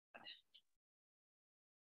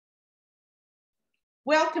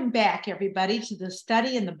Welcome back, everybody, to the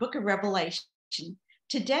study in the book of Revelation.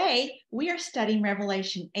 Today, we are studying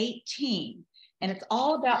Revelation 18, and it's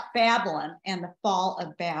all about Babylon and the fall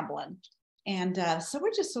of Babylon. And so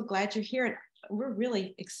we're just so glad you're here. We're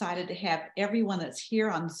really excited to have everyone that's here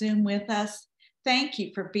on Zoom with us. Thank you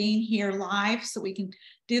for being here live so we can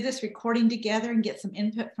do this recording together and get some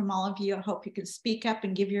input from all of you. I hope you can speak up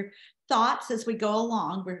and give your thoughts as we go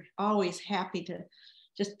along. We're always happy to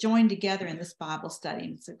just join together in this Bible study,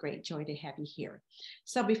 and it's a great joy to have you here.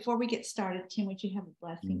 So before we get started, Tim, would you have a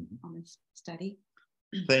blessing on this study?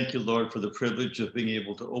 Thank you, Lord, for the privilege of being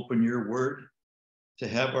able to open your word, to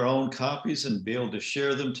have our own copies and be able to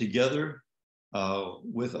share them together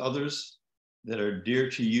with others that are dear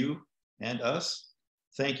to you and us.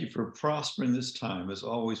 Thank you for prospering this time. As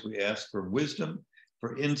always, we ask for wisdom,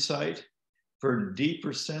 for insight, for a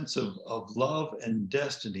deeper sense of love and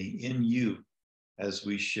destiny in you as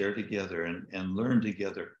we share together and learn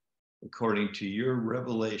together according to your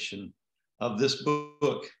revelation of this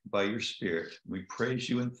book by your Spirit. We praise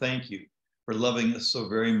you and thank you for loving us so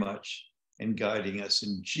very much and guiding us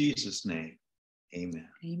in Jesus' name. Amen.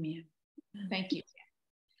 Amen. Thank you.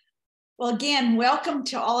 Well, again, welcome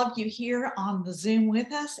to all of you here on the Zoom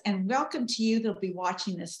with us, and welcome to you that'll be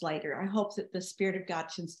watching this later. I hope that the Spirit of God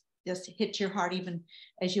just hit your heart even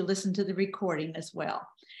as you listen to the recording as well.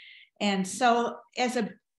 And so as a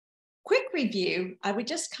quick review, I would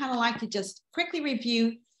just kind of like to just quickly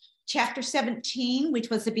review chapter 17, which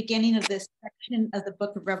was the beginning of this section of the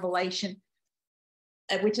book of Revelation,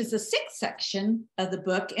 which is the sixth section of the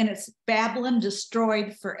book, and it's Babylon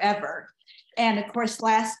destroyed forever. And of course,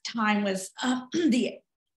 last time was the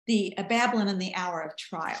Babylon in the hour of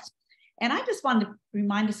trial. And I just wanted to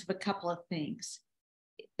remind us of a couple of things.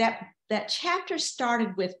 That chapter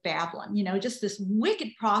started with Babylon, just this wicked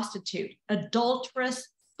prostitute, adulteress,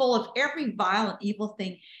 full of every vile and evil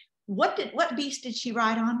thing. What beast did she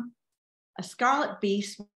ride on? A scarlet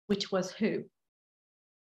beast, which was who?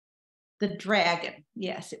 The dragon.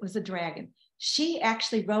 Yes, it was a dragon. She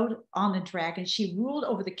actually rode on the dragon. She ruled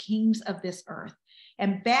over the kings of this earth.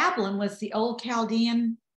 And Babylon was the old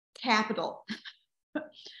Chaldean capital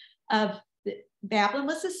of Babylon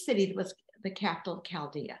was a city that was the capital of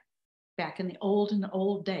Chaldea back in the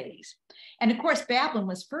old days. And of course, Babylon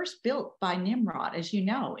was first built by Nimrod, as you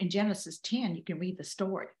know, in Genesis 10, you can read the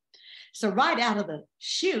story. So right out of the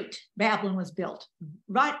chute, Babylon was built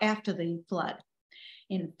right after the flood.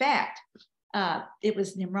 In fact, it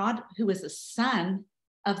was Nimrod who was the son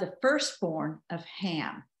of the firstborn of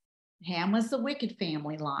Ham. Ham was the wicked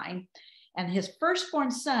family line, and his firstborn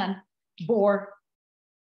son bore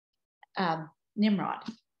Nimrod.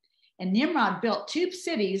 And Nimrod built two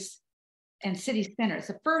cities and city centers,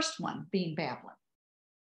 the first one being Babylon,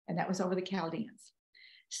 and that was over the Chaldeans.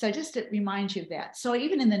 So just to remind you of that. So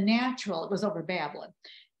even in the natural, it was over Babylon.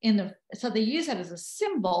 So they use that as a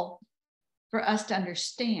symbol for us to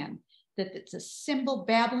understand that it's a symbol.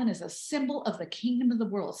 Babylon is a symbol of the kingdom of the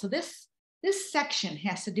world. So this section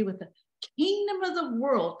has to do with the kingdom of the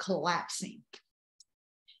world collapsing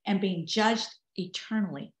and being judged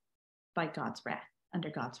eternally by God's wrath, under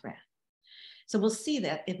God's wrath. So we'll see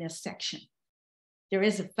that in this section. There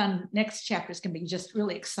is a fun, next chapter is going to be just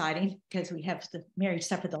really exciting because we have the marriage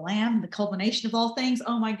supper of the Lamb, the culmination of all things.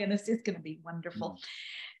 Oh my goodness, it's going to be wonderful.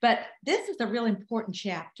 But this is a real important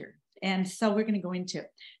chapter. And so we're going to go into it.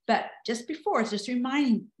 But just before, it's just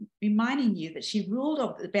reminding you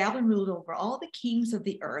that Babylon ruled over all the kings of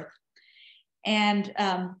the earth. And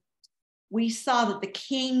we saw that the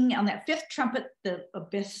king on that fifth trumpet, the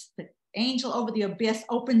abyss, the angel over the abyss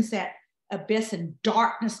opens that abyss, and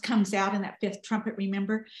darkness comes out in that fifth trumpet,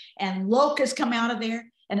 remember? And locusts come out of there.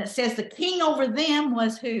 And it says the king over them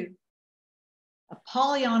was who?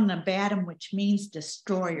 Apollyon Abaddon, which means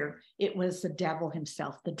destroyer. It was the devil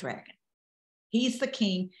himself, the dragon. He's the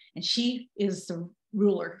king, and she is the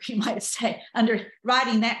ruler, you might say, under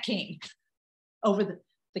riding that king over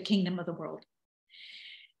the kingdom of the world.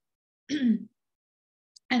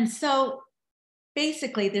 And so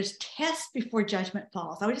basically, there's tests before judgment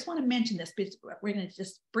falls. I just want to mention this because we're going to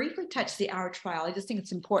just briefly touch the hour trial. I just think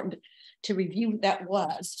it's important to review what that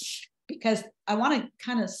was, because I want to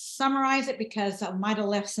kind of summarize it because I might have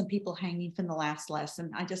left some people hanging from the last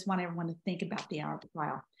lesson. I just want everyone to think about the hour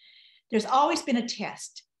trial. There's always been a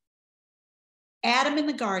test. Adam in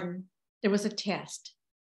the garden, there was a test.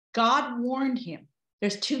 God warned him.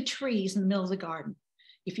 There's two trees in the middle of the garden.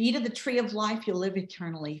 If you eat of the tree of life, you'll live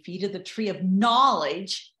eternally. If you eat of the tree of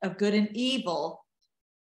knowledge of good and evil,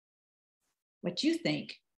 what you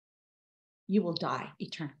think, you will die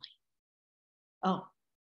eternally. Oh,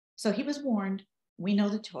 so he was warned. We know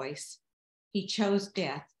the choice. he chose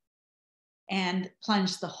death and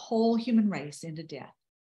plunged the whole human race into death,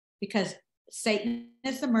 because Satan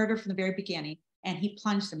is the murderer from the very beginning, and he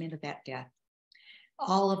plunged them into that death.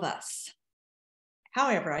 All of us.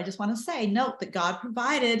 However, I just want to say, note that God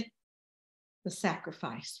provided the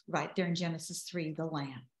sacrifice right there in Genesis 3, the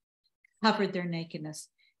lamb, covered their nakedness,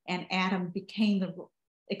 and Adam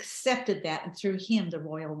accepted that, and through him, the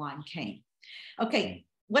royal line came. Okay,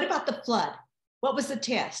 what about the flood? What was the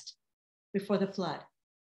test before the flood?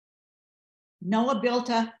 Noah built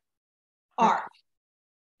an ark.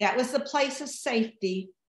 That was the place of safety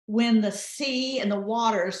when the sea and the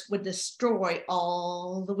waters would destroy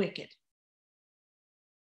all the wicked.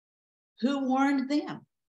 Who warned them?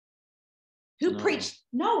 Who preached?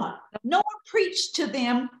 Noah. Noah preached to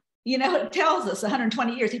them. You know, it tells us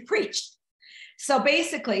 120 years he preached. So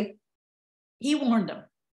basically, he warned them.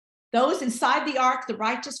 Those inside the ark, the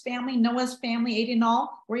righteous family, Noah's family, 8 in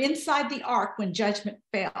all, were inside the ark when judgment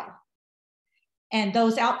fell. And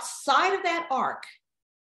those outside of that ark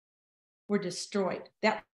were destroyed.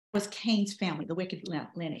 That was Cain's family, the wicked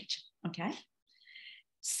lineage. Okay.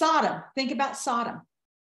 Sodom, think about Sodom.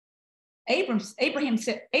 Abram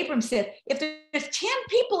said, if there's 10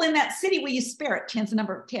 people in that city, will you spare it? 10's the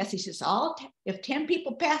number of tests. He says, if 10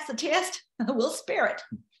 people pass the test, we'll spare it.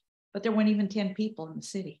 But there weren't even 10 people in the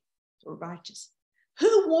city who were righteous.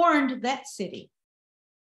 Who warned that city?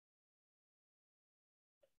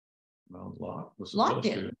 Well, Lot was Lot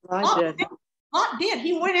did. to. Lot did.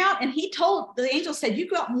 He went out and he told, the angel said, you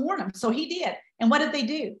go out and warn them. So he did. And what did they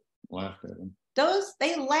do? Laughed at him.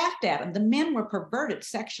 They laughed at him. The men were perverted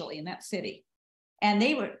sexually in that city. And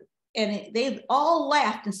they all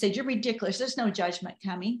laughed and said, you're ridiculous. There's no judgment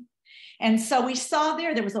coming. And so we saw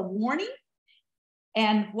there was a warning.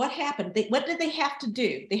 And what happened? What did they have to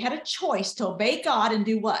do? They had a choice to obey God and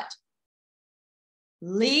do what?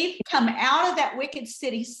 Come out of that wicked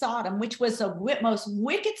city, Sodom, which was the most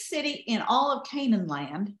wicked city in all of Canaan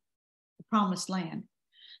land, the promised land.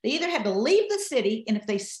 They either had to leave the city, and if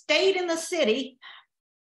they stayed in the city,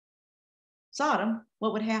 Sodom,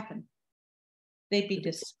 what would happen? They'd be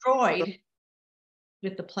destroyed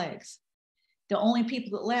with the plagues. The only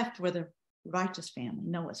people that left were the righteous family,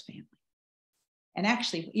 Noah's family. And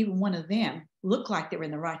actually, even one of them looked like they were in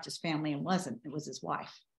the righteous family and wasn't. It was his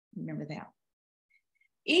wife. Remember that.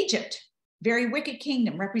 Egypt, very wicked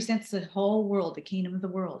kingdom, represents the whole world, the kingdom of the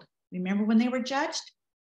world. Remember when they were judged?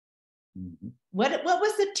 Mm-hmm. What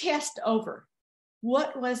was the test over?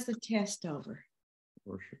 What was the test over?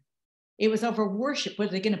 Worship. It was over worship. Were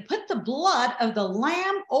they going to put the blood of the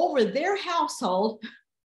lamb over their household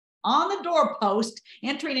on the doorpost,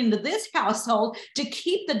 entering into this household to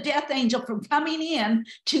keep the death angel from coming in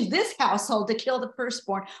to this household to kill the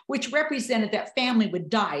firstborn, which represented that family would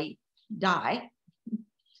die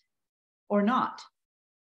or not.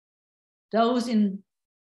 Those in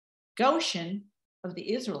Goshen of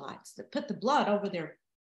the Israelites that put the blood over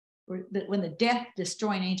when the death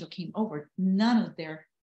destroying angel came over, none of their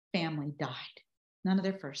family died, none of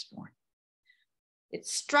their firstborn. It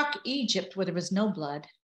struck Egypt where there was no blood,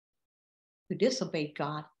 who disobeyed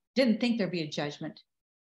God, didn't think there'd be a judgment.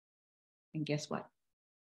 And guess what?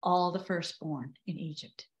 All the firstborn in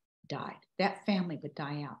Egypt died. That family would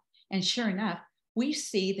die out. And sure enough, we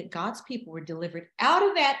see that God's people were delivered out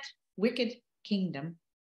of that wicked kingdom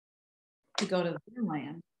to go to their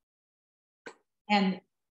land. And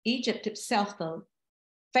Egypt itself, though,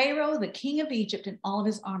 Pharaoh, the king of Egypt, and all of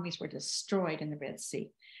his armies were destroyed in the Red Sea.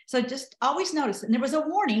 So just always notice, and there was a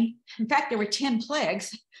warning. In fact, there were 10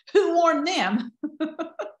 plagues. Who warned them?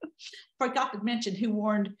 Forgot to mention who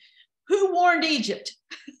warned Egypt.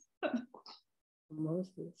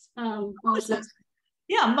 Moses.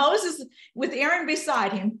 Yeah, Moses with Aaron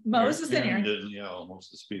beside him. Moses and Aaron.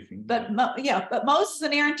 Moses speaking. But Moses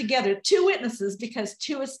and Aaron together, 2 witnesses, because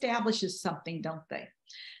 2 establishes something, don't they?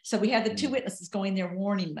 So we had the 2 witnesses going there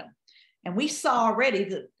warning them. And we saw already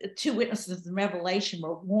that the 2 witnesses in Revelation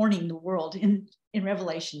were warning the world in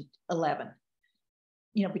Revelation 11,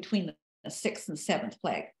 between the 6th and 7th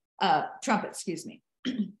plague, trumpet, excuse me.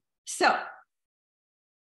 So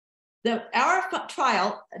the hour of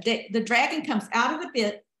trial, the dragon comes out of the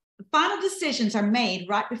pit. The final decisions are made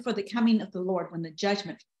right before the coming of the Lord, when the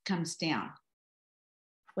judgment comes down.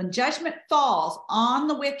 When judgment falls on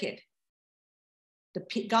the wicked,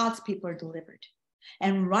 God's people are delivered.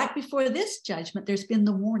 And right before this judgment, there's been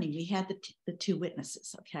the warning. We had the 2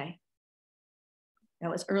 witnesses, okay? That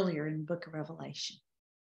was earlier in the book of Revelation.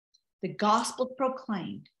 The gospel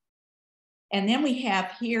proclaimed. And then we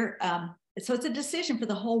have here, so it's a decision for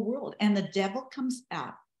the whole world. And the devil comes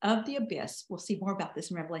out of the abyss. We'll see more about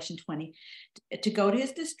this in Revelation 20, to go to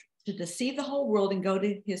his to deceive the whole world and go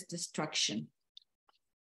to his destruction.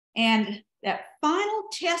 And that final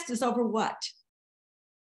test is over what?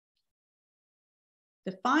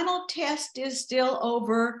 The final test is still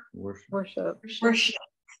over Worship. worship.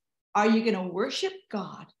 Are you going to worship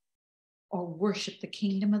God or worship the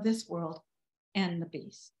kingdom of this world and the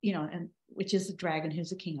beast, and which is the dragon who's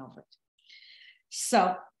the king over it?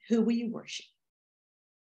 So who will you worship?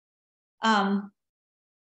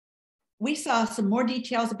 We saw some more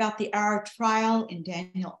details about the hour of trial in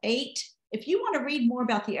Daniel 8. If you want to read more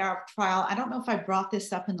about the hour of trial, I don't know if I brought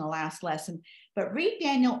this up in the last lesson, but read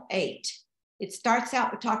Daniel 8. It starts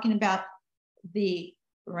out with talking about the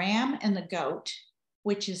ram and the goat,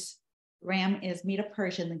 which is, ram is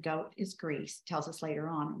Medo-Persia and the goat is Greece, tells us later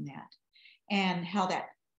on in that, and how that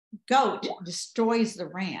goat destroys the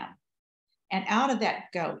ram. And out of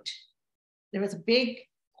that goat, there was a big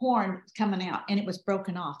horn coming out and it was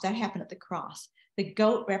broken off. That happened at the cross. The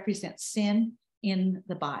goat represents sin in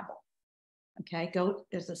the Bible. Okay, goat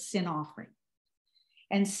is a sin offering.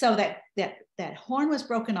 And so that horn was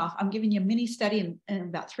broken off. I'm giving you a mini study in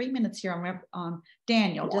about 3 minutes here on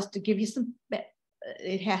Daniel, just to give you some,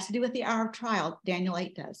 it has to do with the hour of trial. Daniel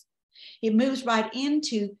 8 does. It moves right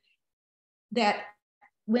into that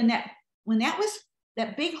when that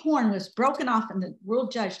big horn was broken off and the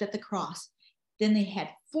world judged at the cross, then they had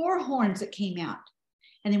 4 horns that came out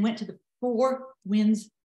and they went to the four winds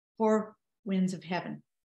of heaven.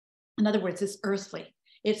 In other words, it's earthly.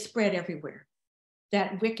 It spread everywhere.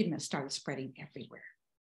 That wickedness started spreading everywhere.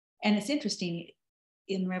 And it's interesting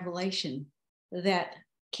in Revelation that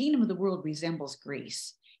kingdom of the world resembles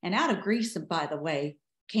Greece. And out of Greece, by the way,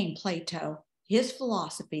 came Plato, his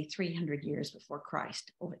philosophy 300 years before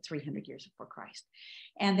Christ, over 300 years before Christ.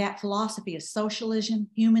 And that philosophy is socialism,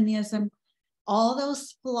 humanism, all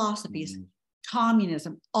those philosophies,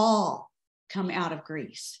 communism, all come out of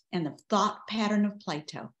Greece. And the thought pattern of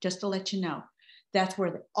Plato, just to let you know, that's where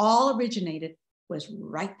it all originated, was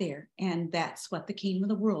right there. And that's what the kingdom of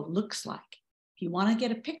the world looks like. If you want to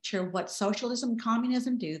get a picture of what socialism,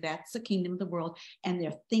 communism do, that's the kingdom of the world and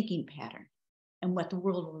their thinking pattern and what the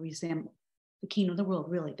world will resemble. The kingdom of the world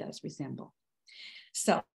really does resemble.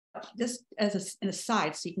 So this as an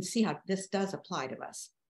aside, so you can see how this does apply to us.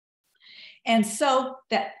 And so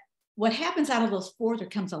that what happens out of those 4, there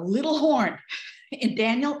comes a little horn. In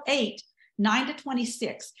Daniel 8,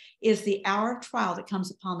 9-26 is the hour of trial that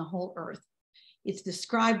comes upon the whole earth. It's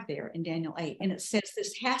described there in Daniel 8. And it says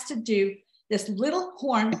this has to do, this little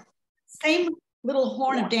horn, same little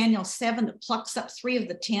horn of Daniel 7 that plucks up 3 of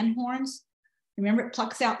the 10 horns. Remember, it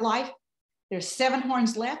plucks out life. There's 7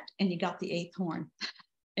 horns left and you got the 8th horn.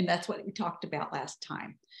 And that's what we talked about last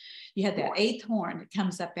time. You had that 8th horn that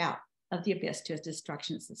comes up out of the abyss to his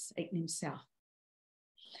destruction. It's Satan himself.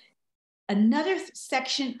 Another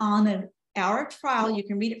section on the hour of trial, you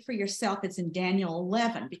can read it for yourself. It's in Daniel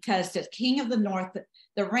 11, because the king of the north,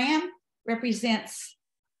 the ram represents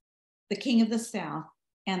the king of the south,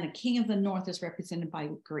 and the king of the north is represented by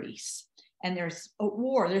Greece. And there's a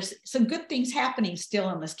war. There's some good things happening still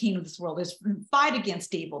in this kingdom of this world. There's fight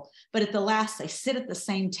against evil, but at the last, they sit at the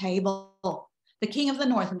same table. The king of the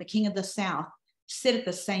north and the king of the south sit at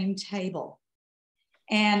the same table.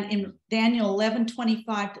 And in Daniel 11,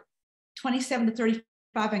 27-35,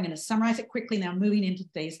 I'm going to summarize it quickly. Now moving into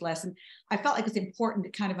today's lesson, I felt like it's important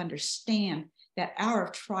to kind of understand that hour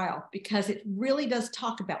of trial, because it really does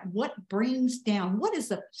talk about what brings down, what is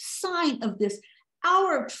the sign of this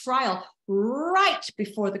hour of trial right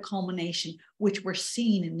before the culmination, which we're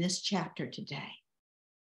seeing in this chapter today.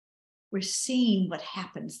 We're seeing what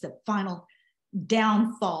happens, the final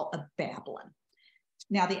downfall of Babylon.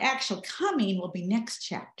 Now, the actual coming will be next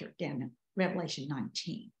chapter, down Revelation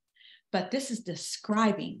 19. But this is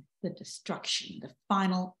describing the destruction, the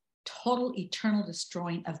final, total, eternal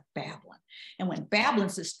destroying of Babylon. And when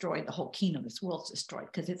Babylon's destroyed, the whole kingdom of this world's destroyed,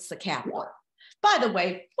 because it's the capital. By the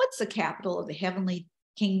way, what's the capital of the heavenly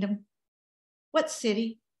kingdom? What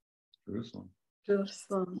city? Jerusalem.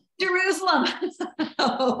 Jerusalem. Jerusalem.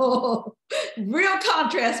 Oh, real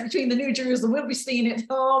contrast between the New Jerusalem. We'll be seeing it.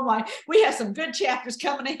 Oh my, we have some good chapters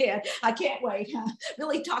coming ahead. I can't wait.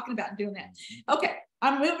 Really talking about doing that. Okay,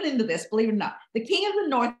 I'm moving into this, believe it or not. The king of the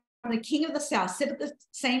north and the king of the south sit at the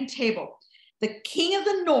same table. The king of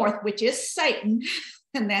the north, which is Satan,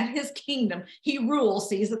 and that his kingdom, he rules,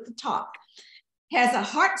 he's at the top, has a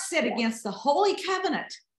heart set against the holy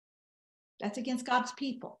covenant. That's against God's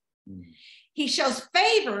people. He shows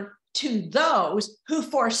favor to those who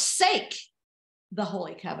forsake the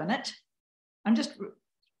holy covenant. I'm just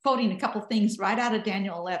quoting a couple things right out of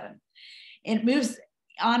Daniel 11. It moves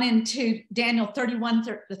on into Daniel 31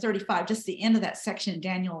 to 35, just the end of that section in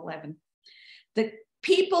Daniel 11. The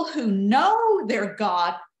people who know their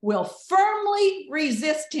God will firmly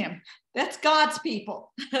resist him. That's God's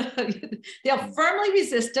people. They'll firmly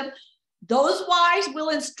resist him. Those wise will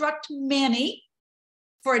instruct many.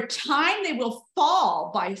 For a time they will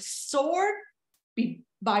fall by sword,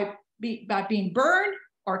 by being burned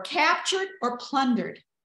or captured or plundered.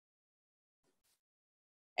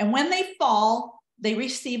 And when they fall, they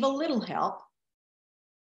receive a little help.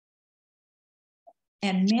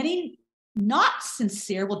 And many not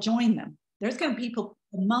sincere will join them. There's going to be people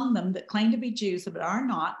among them that claim to be Jews, but are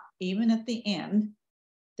not, even at the end.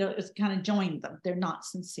 They'll kind of join them. They're not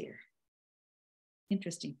sincere.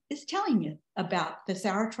 Interesting. It's telling you about this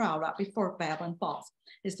hour trial right before Babylon falls,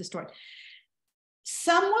 is the story.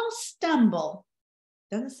 Some will stumble,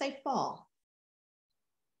 doesn't say fall.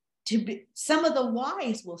 Some of the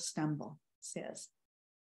wise will stumble, it says.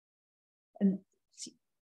 And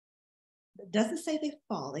it doesn't say they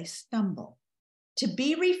fall, they stumble. To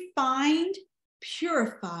be refined,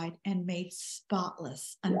 purified, and made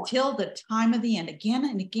spotless until the time of the end. Again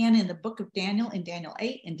and again in the book of Daniel, in Daniel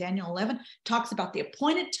 8 and Daniel 11, talks about the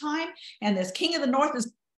appointed time, and this king of the north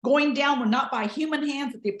is going down, well, not by human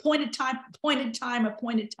hands, at the appointed time, appointed time,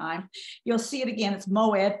 appointed time. You'll see it again. It's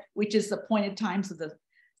Moed, which is the appointed times of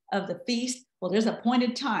the feast. Well, there's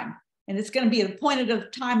appointed time, and it's going to be the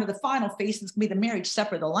appointed time of the final feast. It's going to be the marriage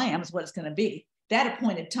supper of the Lamb is what it's going to be. That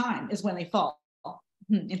appointed time is when they fall.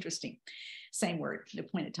 Interesting. Same word, the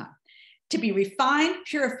appointed time. To be refined,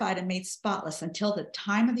 purified, and made spotless until the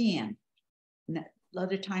time of the end. And that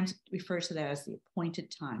other times refers to that as the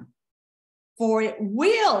appointed time. For it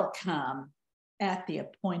will come at the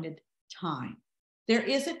appointed time. There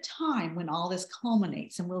is a time when all this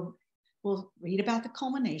culminates, and we'll read about the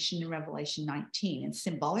culmination in Revelation 19. In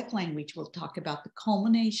symbolic language, we'll talk about the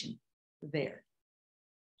culmination there.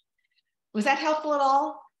 Was that helpful at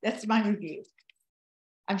all? That's my review.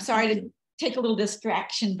 I'm sorry to take a little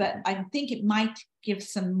distraction, but I think it might give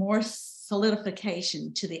some more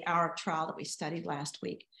solidification to the hour of trial that we studied last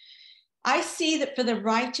week. I see that for the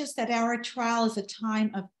righteous, that hour of trial is a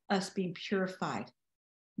time of us being purified,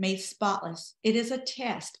 made spotless. It is a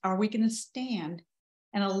test. Are we going to stand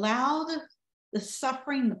and allow the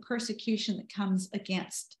suffering, the persecution that comes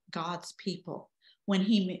against God's people when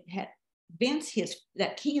he vents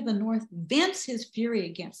that king of the north vents his fury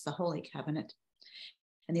against the holy covenant?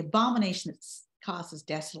 And the abomination that causes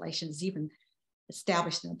desolation is even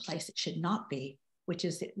established in a place it should not be, which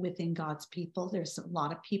is within God's people. There's a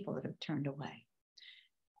lot of people that have turned away.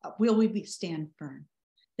 Will we stand firm?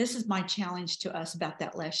 This is my challenge to us about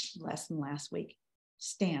that lesson last week.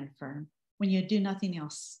 Stand firm. When you do nothing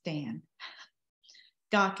else, stand.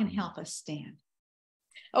 God can help us stand.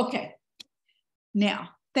 Okay.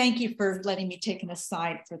 Now, thank you for letting me take an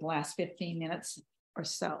aside for the last 15 minutes or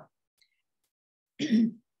so.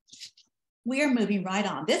 We are moving right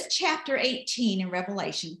on. This chapter 18 in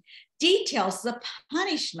Revelation details the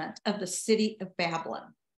punishment of the city of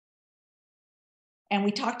Babylon. And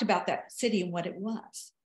we talked about that city and what it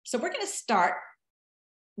was. So we're going to start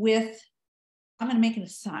with, I'm going to make an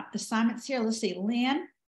assignments here. Let's see, Lynn,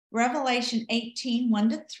 Revelation 18,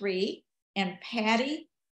 1-3, and Patty,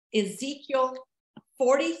 Ezekiel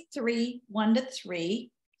 43, 1-3,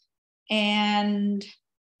 and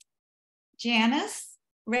Janice,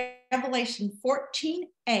 Revelation 14,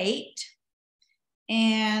 8,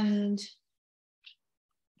 and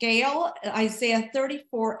Gail, Isaiah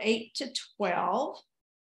 34, 8-12.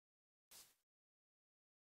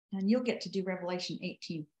 And you'll get to do Revelation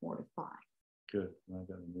 18, 4-5. Good. I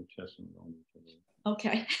got a New Testament on you.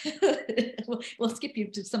 Okay. we'll skip you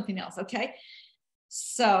to something else, okay?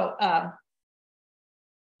 So,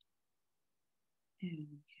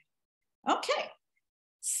 okay.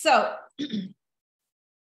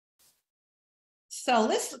 So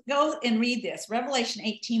let's go and read this. Revelation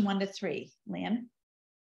 18, 1-3. Lynn.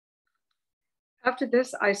 After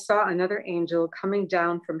this, I saw another angel coming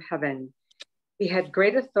down from heaven. He had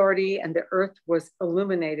great authority, and the earth was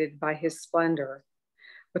illuminated by his splendor.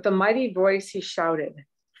 With a mighty voice, he shouted,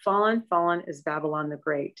 "Fallen, fallen is Babylon the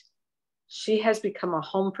Great. She has become a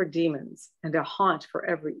home for demons and a haunt for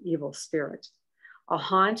every evil spirit, a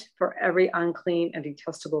haunt for every unclean and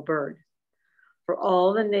detestable bird. For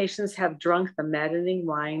all the nations have drunk the maddening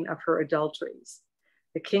wine of her adulteries.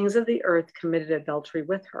 The kings of the earth committed adultery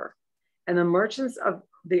with her, and the merchants of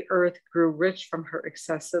the earth grew rich from her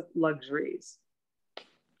excessive luxuries."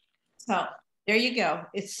 So there you go.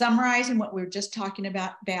 It's summarizing what we were just talking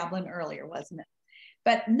about Babylon earlier, wasn't it?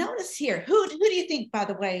 But notice here, who do you think, by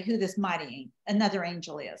the way, who this mighty another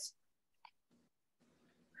angel is?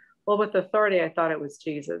 Well, with authority, I thought it was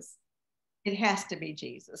Jesus. It has to be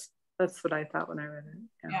Jesus. That's what I thought when I read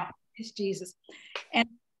it. Yeah, it's Jesus. And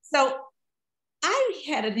so I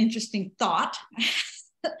had an interesting thought,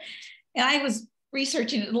 and I was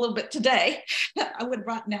researching it a little bit today. I would have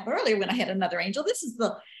written out earlier when I had another angel. This is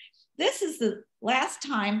the last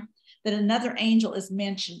time that another angel is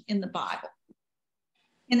mentioned in the Bible,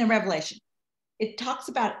 in the Revelation. It talks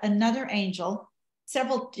about another angel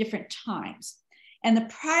several different times. And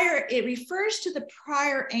it refers to the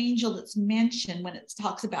prior angel that's mentioned when it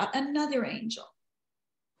talks about another angel.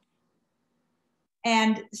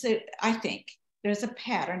 And so I think there's a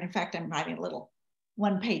pattern. In fact, I'm writing a little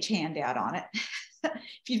one-page handout on it.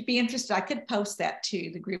 If you'd be interested, I could post that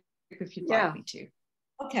to the group if you'd like me to.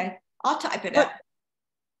 Okay, I'll type it up.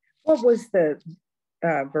 What was the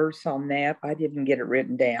verse on that? I didn't get it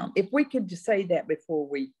written down. If we could just say that before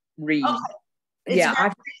we read. Okay.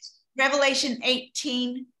 Yeah, Revelation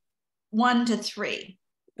 18, 1-3.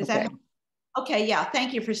 Is that okay? Yeah,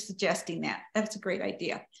 thank you for suggesting that. That's a great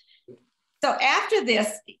idea. So after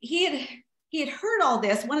this, he had heard all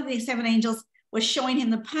this. One of these 7 angels was showing him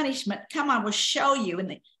the punishment. Come on, we'll show you.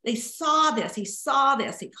 And they saw this. He saw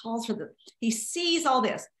this. He calls for he sees all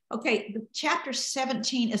this. Okay, chapter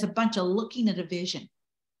 17 is a bunch of looking at a vision.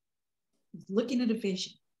 He's looking at a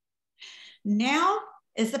vision. Now,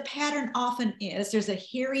 as the pattern often is, there's a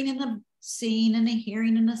hearing and a seeing and a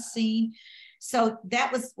hearing and a seeing. So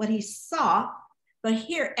that was what he saw. But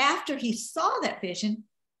here, after he saw that vision,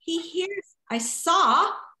 he hears, I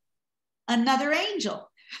saw another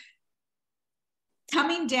angel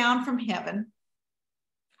coming down from heaven,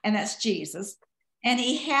 and that's Jesus. And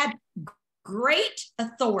he had great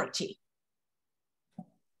authority.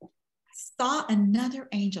 I saw another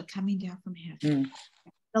angel coming down from heaven.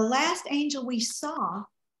 The last angel we saw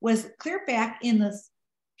was clear back in the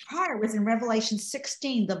prior, was in Revelation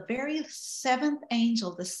 16, the very 7th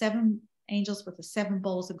angel, the 7 angels with the 7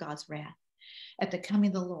 bowls of God's wrath at the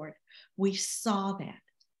coming of the Lord. We saw that.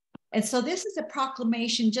 And so this is a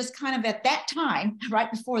proclamation just kind of at that time, right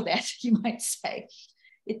before that, you might say.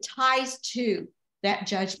 It ties to that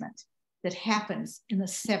judgment that happens in the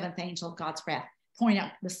 7th angel of God's wrath, pointing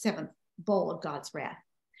out the 7th bowl of God's wrath.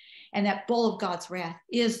 And that bowl of God's wrath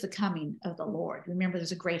is the coming of the Lord. Remember,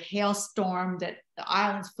 there's a great hailstorm that the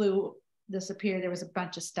islands disappeared. There was a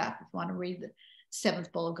bunch of stuff if you want to read the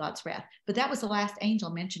 7th bowl of God's wrath. But that was the last angel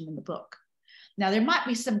mentioned in the book. Now, there might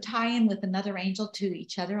be some tie-in with another angel to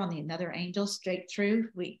each other on the another angel straight through.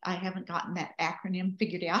 I haven't gotten that acronym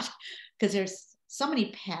figured out because there's so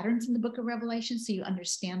many patterns in the book of Revelation, so you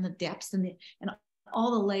understand the depths and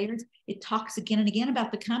all the layers. It talks again and again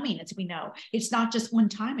about the coming, as we know. It's not just one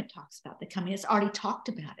time it talks about the coming. It's already talked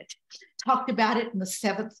about it. Talked about it in the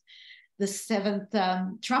seventh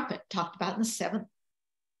trumpet, talked about it in the 7th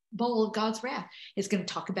bowl of God's wrath. It's going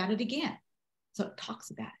to talk about it again. So it talks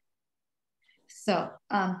about it. So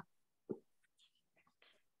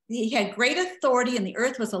he had great authority, and the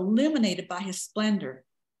earth was illuminated by his splendor.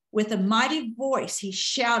 With a mighty voice, he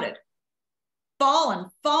shouted, "Fallen,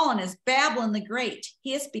 fallen is Babylon the Great.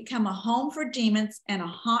 He has become a home for demons and a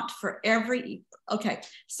haunt for every..." Okay,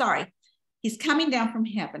 sorry. He's coming down from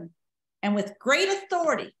heaven and with great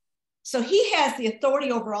authority. So he has the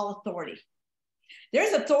authority over all authority.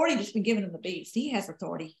 There's authority that's been given to the beast. He has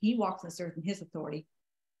authority. He walks this earth in his authority,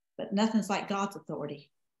 but nothing's like God's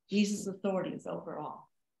authority. Jesus' authority is over all.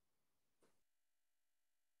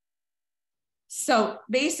 So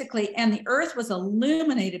basically, and the earth was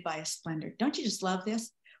illuminated by his splendor. Don't you just love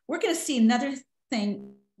this? We're going to see another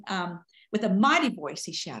thing. With a mighty voice,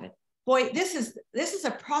 he shouted. Boy, this is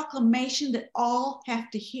a proclamation that all have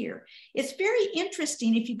to hear. It's very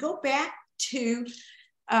interesting. If you go back to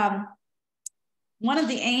one of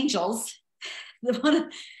the angels,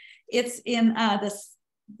 it's in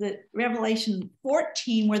the Revelation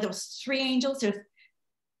 14, where there was 3 angels. There's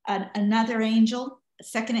another angel,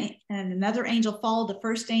 and another angel followed the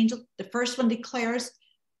first angel. The first one declares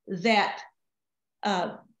that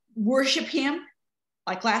worship him,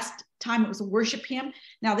 like last time it was worship him.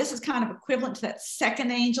 Now this is kind of equivalent to that second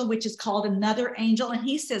angel, which is called another angel. And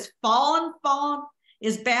he says, "Fallen, fallen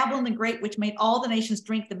is Babylon the Great, which made all the nations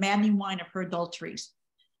drink the maddening wine of her adulteries."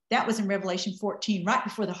 That was in Revelation 14, right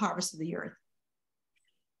before the harvest of the earth.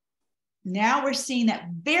 Now we're seeing that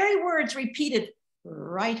very words repeated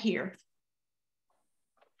right here.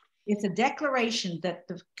 It's a declaration that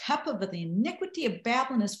the cup of the iniquity of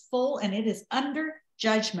Babylon is full and it is under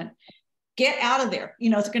judgment. Get out of there.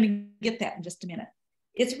 It's going to get that in just a minute.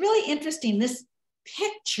 It's really interesting. This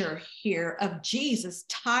picture here of Jesus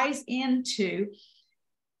ties into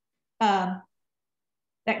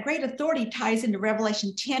That great authority ties into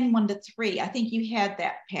Revelation 10, 1-3. I think you had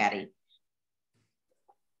that, Patty.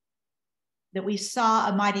 That we saw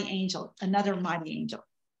a mighty angel, another mighty angel.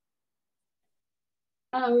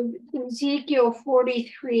 Ezekiel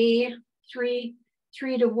 43,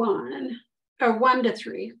 3-1, or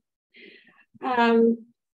 1-3.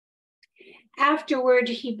 Afterward,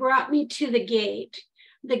 he brought me to the gate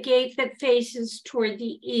that faces toward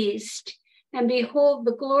the east. And behold,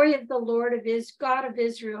 the glory of the Lord of his God of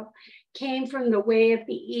Israel came from the way of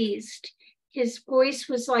the east. His voice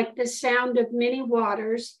was like the sound of many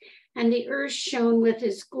waters, and the earth shone with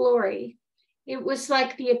his glory. It was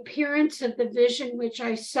like the appearance of the vision which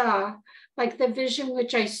I saw, like the vision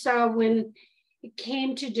which I saw when it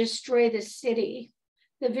came to destroy the city.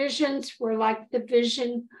 The visions were like the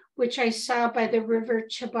vision which I saw by the river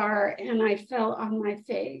Chabar, and I fell on my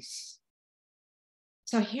face.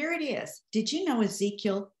 So here it is. Did you know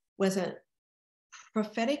Ezekiel was a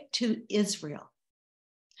prophetic to Israel?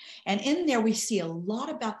 And in there we see a lot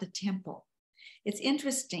about the temple. It's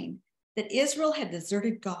interesting that Israel had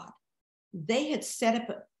deserted God. They had set up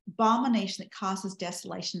an abomination that causes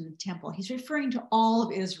desolation in the temple. He's referring to all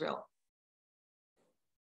of Israel,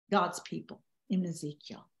 God's people in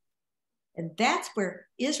Ezekiel. And that's where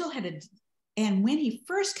Israel had and when he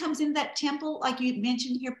first comes into that temple, like you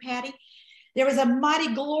mentioned here, Patty, there was a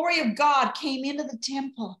mighty glory of God came into the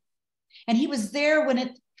temple. And he was there when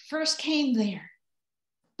it first came there.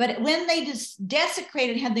 But when they just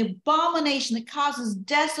desecrated, had the abomination that causes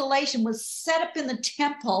desolation was set up in the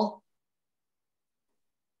temple,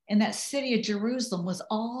 and that city of Jerusalem was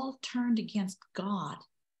all turned against God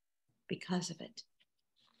because of it.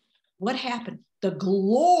 What happened? The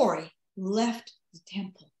glory left the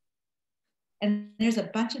temple. And there's a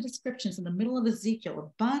bunch of descriptions in the middle of Ezekiel,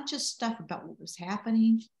 a bunch of stuff about what was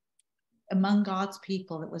happening among God's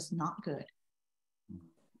people that was not good.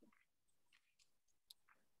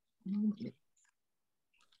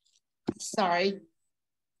 Sorry.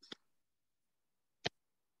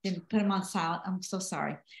 Didn't put them on silent. I'm so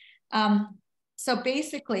sorry. So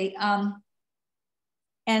basically,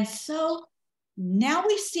 and so now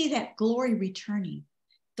we see that glory returning.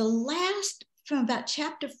 The last, from about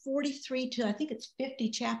chapter 43 to I think it's 50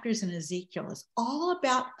 chapters in Ezekiel, is all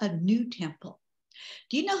about a new temple.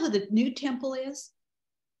 Do you know who the new temple is?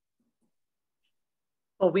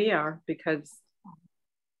 Well, we are, because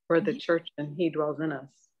we're the church and he dwells in us.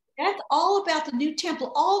 That's all about the new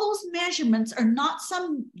temple. All those measurements are not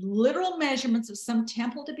some literal measurements of some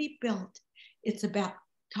temple to be built. It's about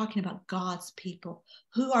talking about God's people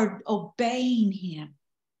who are obeying him.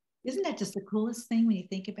 Isn't that just the coolest thing when you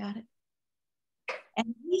think about it?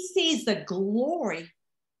 And he sees the glory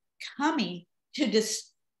coming to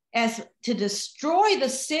destroy the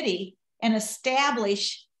city and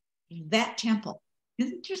establish that temple.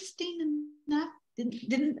 Interesting enough.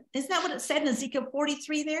 Isn't that what it said in Ezekiel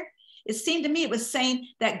 43 there? It seemed to me it was saying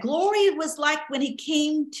that glory was like when he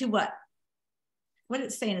came to what? What did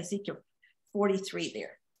it say in Ezekiel 43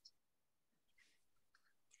 there?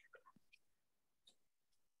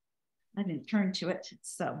 I didn't turn to it.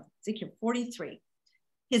 So Ezekiel 43.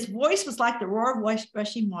 His voice was like the roar of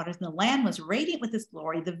rushing waters, and the land was radiant with his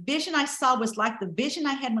glory. The vision I saw was like the vision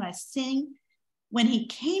I had when I sing, when he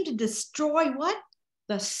came to destroy what?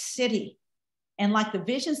 The city. And like the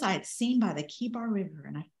visions I had seen by the Kibar River,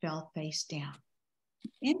 and I fell face down.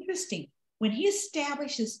 Interesting. When he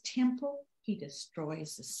establishes temple, he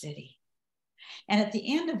destroys the city. And at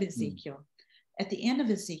the end of Ezekiel,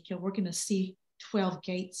 we're going to see 12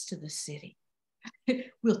 gates to the city.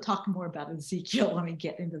 We'll talk more about Ezekiel when we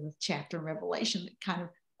get into the chapter in Revelation that kind of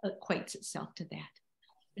equates itself to that.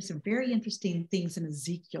 There's some very interesting things in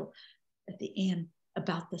Ezekiel at the end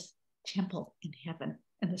about the temple in heaven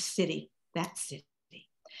and the city, that city.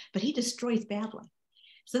 But he destroys Babylon.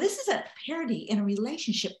 So this is a parody in a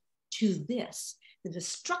relationship to this, the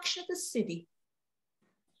destruction of the city,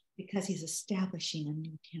 because he's establishing a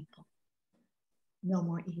new temple. No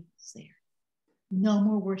more evils there. No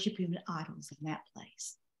more worshiping idols in that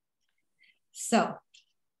place. So,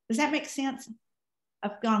 does that make sense?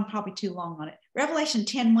 I've gone probably too long on it. Revelation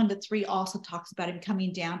 10, 1-3 also talks about him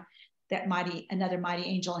coming down, that another mighty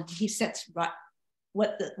angel, and he sets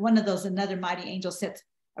another mighty angel sets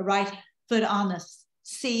a right foot on the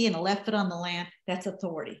sea and a left foot on the land. That's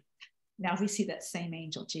authority. Now we see that same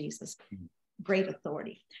angel, Jesus. Great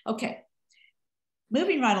authority. Okay,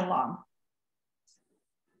 moving right along.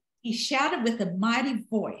 He shouted with a mighty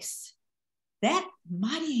voice. That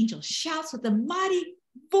mighty angel shouts with a mighty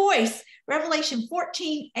voice. Revelation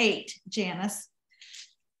 14:8, Janice.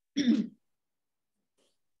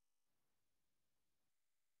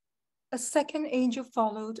 A second angel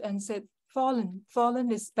followed and said, Fallen,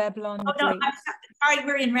 fallen is Babylon the Oh, no, Great. I'm sorry,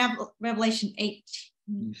 we're in Revelation 8.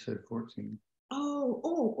 You said 14.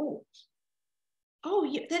 Oh,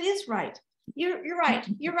 yeah, that is right. You're right.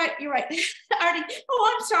 You're right.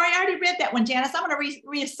 I'm sorry. I already read that one, Janice. I'm going to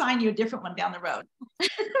reassign you a different one down the road. I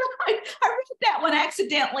read that one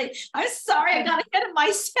accidentally. I'm sorry. I got ahead of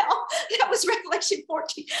myself. That was Revelation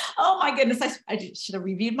 14. Oh my goodness. I should have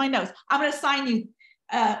reviewed my notes. I'm going to assign you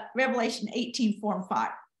Revelation 18, 4 and 5.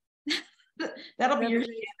 That'll be your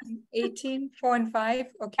 18, 4 and 5.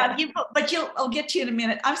 Okay. I'll get to you in a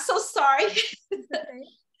minute. I'm so sorry.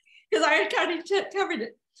 Because I kind of covered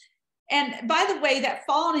it. And by the way, that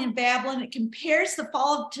fallen in Babylon, it compares the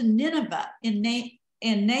fall to Nineveh in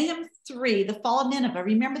Nahum 3, the fall of Nineveh.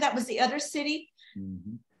 Remember that was the other city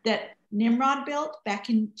that Nimrod built back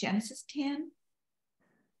in Genesis 10?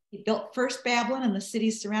 He built first Babylon and the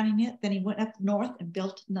cities surrounding it. Then he went up north and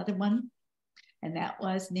built another one. And that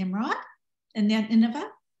was Nimrod and then Nineveh.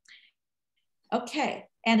 Okay.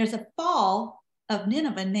 And there's a fall of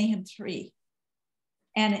Nineveh in Nahum 3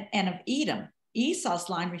 and of Edom. Esau's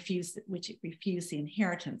line refused the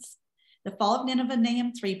inheritance. The fall of Nineveh,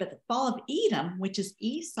 Nahum 3, but the fall of Edom, which is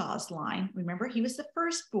Esau's line, remember, he was the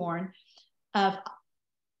firstborn of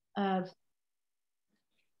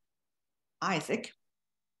Isaac,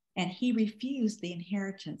 and he refused the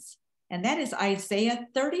inheritance. And that is Isaiah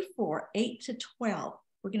 34, 8 to 12.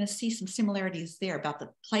 We're going to see some similarities there about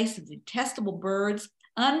the place of detestable birds,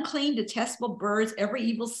 unclean, detestable birds, every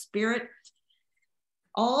evil spirit,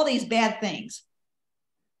 all these bad things.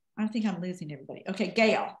 I think I'm losing everybody. Okay,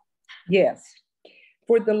 Gail. Yes.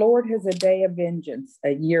 For the Lord has a day of vengeance,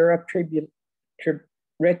 a year of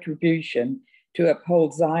retribution to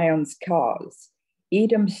uphold Zion's cause.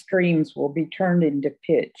 Edom's streams will be turned into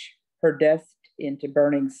pitch, her dust into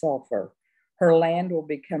burning sulfur. Her land will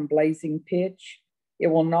become blazing pitch. It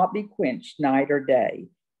will not be quenched night or day.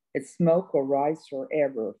 Its smoke will rise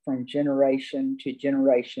forever from generation to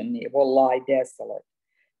generation. It will lie desolate.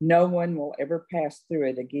 No one will ever pass through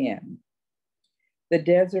it again. The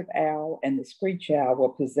desert owl and the screech owl will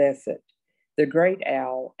possess it. The great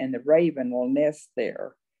owl and the raven will nest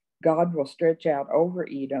there. God will stretch out over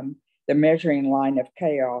Edom the measuring line of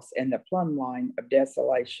chaos and the plumb line of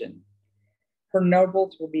desolation. Her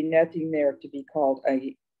nobles will be nothing there to be called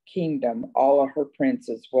a kingdom. All of her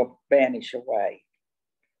princes will vanish away.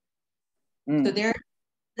 So there,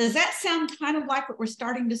 does that sound kind of like what we're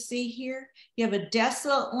starting to see here? You have a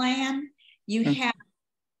desolate land. You have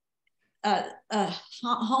a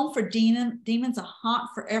home for demons, a haunt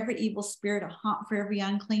for every evil spirit, a haunt for every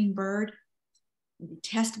unclean bird, a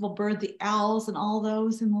detestable bird, the owls and all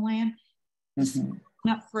those in the land. It's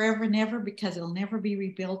not forever and ever because it'll never be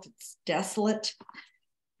rebuilt. It's desolate.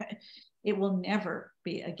 It will never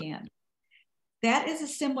be again. That is a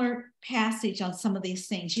similar passage on some of these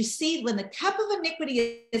things. You see, when the cup of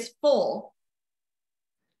iniquity is full,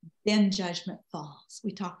 then judgment falls.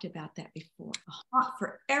 We talked about that before. A haunt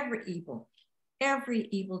for every evil,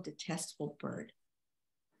 detestable bird.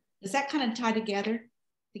 Does that kind of tie together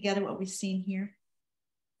what we've seen here?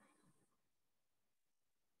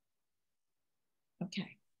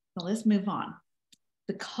 Okay, well, let's move on.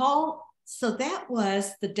 The call, so that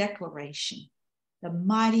was the declaration. The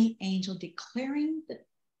mighty angel declaring that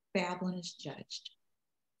Babylon is judged.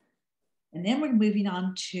 And then we're moving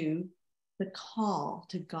on to the call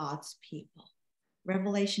to God's people.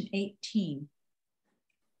 Revelation 18,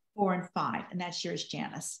 4 and 5. And that's yours,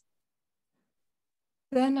 Janice.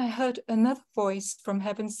 Then I heard another voice from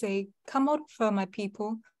heaven say, Come out from my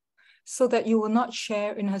people, so that you will not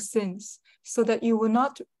share in her sins, so that you will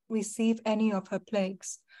not receive any of her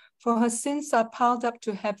plagues. For her sins are piled up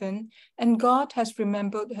to heaven, and God has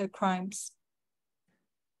remembered her crimes.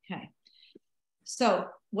 Okay. So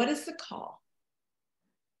what is the call?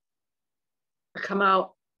 Come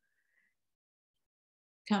out.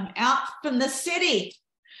 Come out from the city.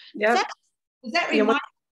 Yeah. Does that remind you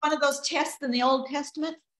of one of those tests in the Old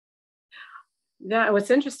Testament? Yeah,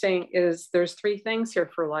 what's interesting is there's three things here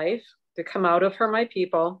for life. To come out of her, my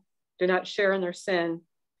people, do not share in their sin,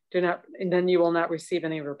 and then you will not receive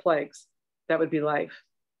any of her plagues. That would be life.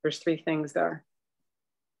 There's three things there.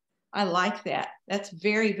 I like that. That's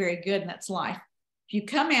very, very good. And that's life. If you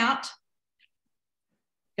come out,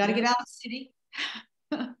 got to get out of the city,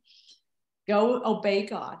 go obey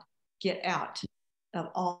God, get out of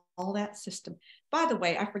all that system. By the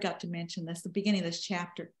way, I forgot to mention this, the beginning of this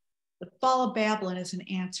chapter, the fall of Babylon is an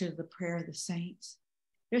answer to the prayer of the saints.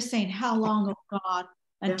 They're saying, how long, oh God,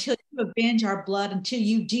 until you avenge our blood, until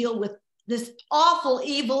you deal with this awful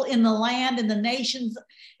evil in the land and the nations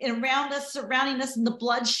and around us, surrounding us, and the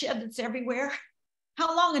bloodshed that's everywhere?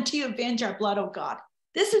 How long until you avenge our blood, oh God?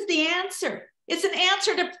 This is the answer. It's an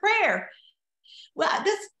answer to prayer. Well,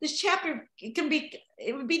 this chapter,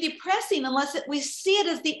 it would be depressing unless we see it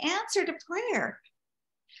as the answer to prayer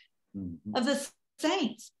of the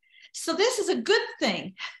saints. So this is a good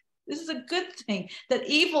thing. This is a good thing that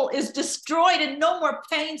evil is destroyed and no more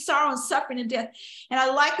pain, sorrow, and suffering and death. And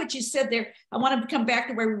I like what you said there. I want to come back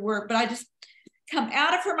to where we were, but I just, come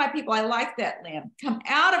out of her, my people. I like that, Lynn. Come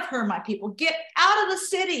out of her, my people. Get out of the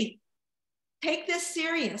city. Take this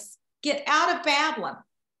serious. Get out of Babylon.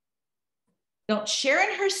 Don't share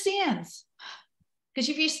in her sins. Because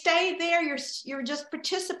if you stay there, you're just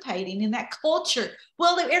participating in that culture.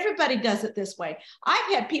 Well, everybody does it this way.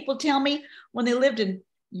 I've had people tell me when they lived in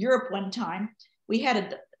Europe one time, we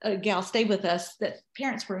had a gal stay with us that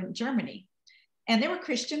parents were in Germany, and they were a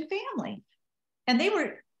Christian family. And they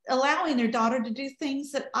were allowing their daughter to do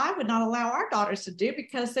things that I would not allow our daughters to do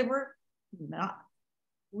because they were not,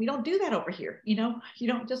 we don't do that over here. You know, you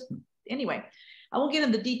don't just, anyway, I won't get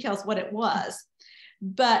into the details what it was,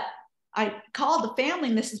 but I called the family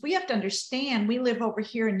and this is, we have to understand we live over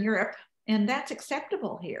here in Europe and that's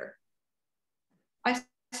acceptable here. I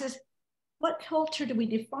says, what culture do we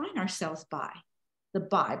define ourselves by? The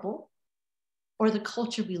Bible or the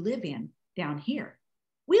culture we live in down here?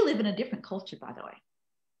 We live in a different culture, by the way.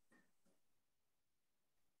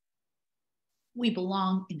 We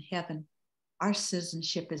belong in heaven. Our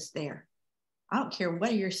citizenship is there. I don't care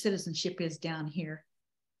what your citizenship is down here.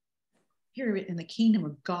 Here in the kingdom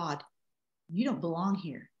of God, you don't belong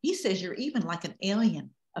here. He says you're even like an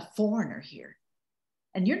alien, a foreigner here.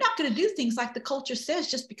 And you're not going to do things like the culture says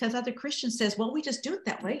just because other Christians says, well, we just do it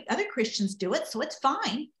that way. Other Christians do it, so it's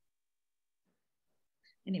fine.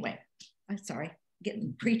 Anyway, I'm sorry,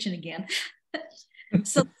 getting preaching again.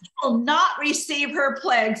 So you will not receive her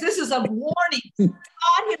plagues. This is a warning.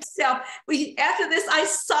 God himself. After this, I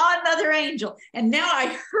saw another angel, and now I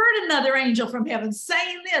heard another angel from heaven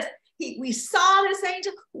saying this. We saw this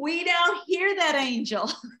angel. We now hear that angel.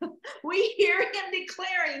 We hear him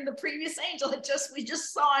declaring the previous angel. We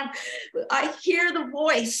just saw him. I hear the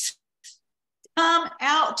voice. Come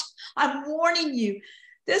out. I'm warning you.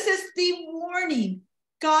 This is the warning.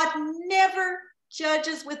 God never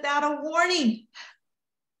judges without a warning.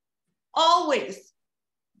 Always.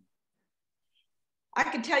 I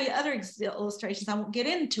can tell you other illustrations. I won't get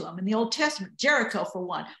into them. In the Old Testament, Jericho, for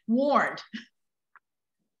one, warned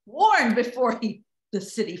before the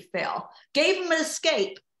city fell, gave him an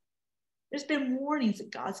escape. There's been warnings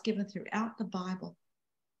that God's given throughout the Bible.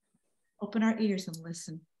 Open our ears and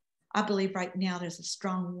listen. I believe right now there's a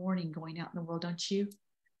strong warning going out in the world, don't you?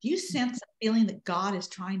 Do you sense a feeling that God is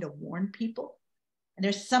trying to warn people? And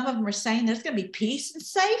there's some of them are saying there's going to be peace and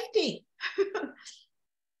safety.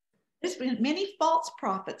 There's been many false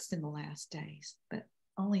prophets in the last days, but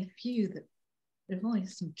only a few that there's only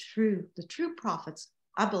the true prophets,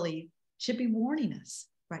 I believe, should be warning us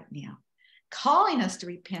right now, calling us to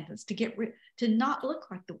repentance, to not look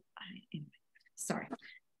like anyway, sorry.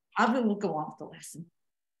 I will go on with the lesson.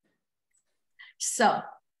 So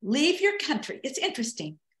leave your country. It's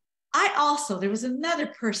interesting. There was another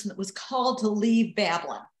person that was called to leave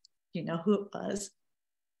Babylon. You know who it was?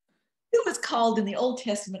 Who was called in the Old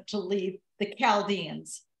Testament to leave? The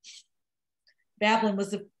Chaldeans. Babylon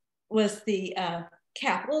was the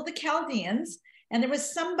capital of the Chaldeans. And there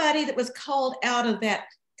was somebody that was called out of that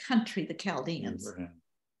country, the Chaldeans.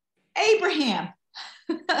 Abraham.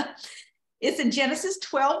 It's in Genesis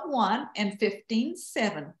 12:1 and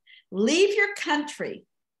 15:7. Leave your country,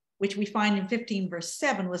 which we find in 15 verse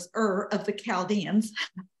 7 was of the Chaldeans.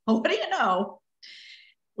 What do you know?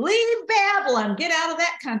 Leave Babylon, get out of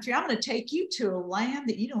that country. I'm going to take you to a land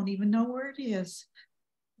that you don't even know where it is.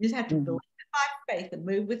 You just have to believe by faith and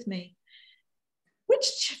move with me.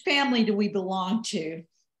 Which family do we belong to?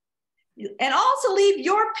 And also leave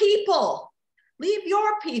your people. Leave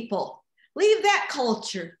your people. Leave that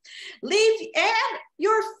culture. Leave and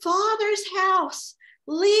your father's house.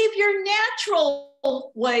 Leave your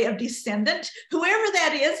natural way of descendant, whoever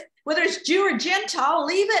that is, whether it's Jew or Gentile,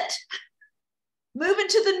 leave it. Move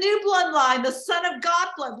into the new bloodline, the Son of God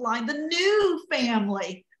bloodline, the new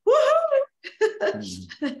family. Woohoo!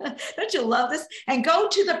 Don't you love this? And go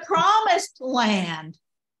to the promised land.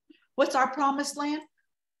 What's our promised land?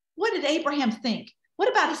 What did Abraham think? What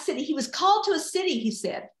about a city? He was called to a city, he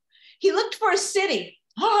said. He looked for a city.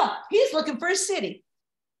 He's looking for a city.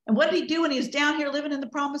 And what did he do when he was down here living in the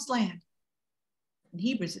promised land? In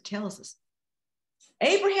Hebrews, it tells us.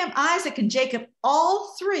 Abraham, Isaac, and Jacob,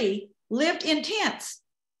 all three lived in tents.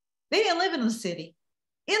 They didn't live in the city,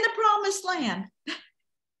 in the promised land.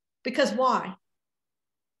 Because why?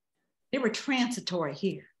 They were transitory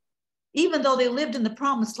here. Even though they lived in the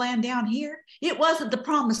promised land down here, it wasn't the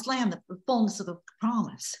promised land, the fullness of the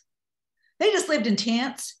promise. They just lived in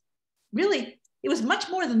tents. Really, it was much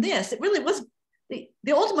more than this. It really was, the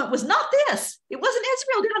ultimate was not this. It wasn't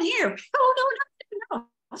Israel down here. Oh, no.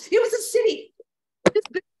 It was a city.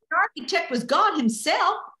 The architect was God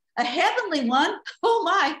himself, a heavenly one. Oh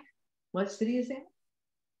my. What city is that?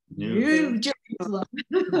 New Jerusalem.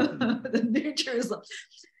 The New Jerusalem.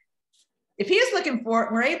 If he's looking for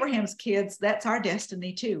it, we're Abraham's kids, that's our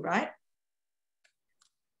destiny too, right?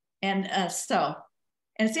 And and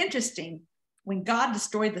it's interesting, when God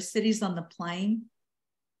destroyed the cities on the plain,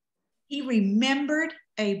 he remembered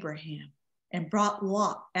Abraham and brought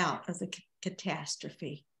Lot out as a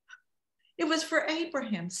catastrophe. It was for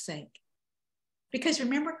Abraham's sake. Because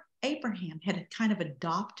remember, Abraham had kind of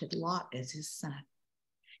adopted Lot as his son.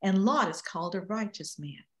 And Lot is called a righteous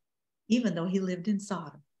man, even though he lived in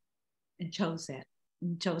Sodom and chose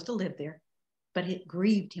to live there. But it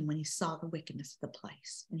grieved him when he saw the wickedness of the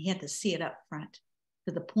place. And he had to see it up front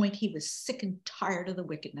to the point he was sick and tired of the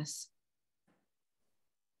wickedness.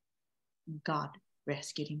 And God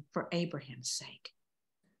rescued him for Abraham's sake.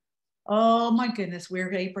 Oh my goodness,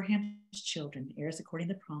 we're Abraham's children, heirs according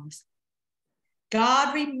to promise.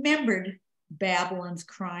 God remembered Babylon's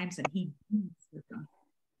crimes and he deals with them.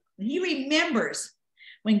 And he remembers,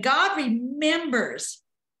 when God remembers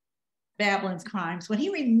Babylon's crimes, when he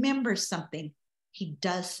remembers something, he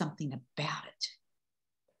does something about it.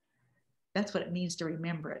 That's what it means to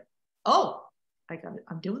remember it. Oh,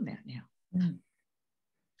 I'm doing that now.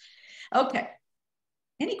 Okay.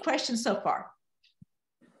 Any questions so far?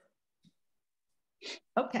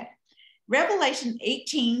 Okay. Revelation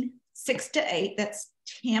 18, 6-8. That's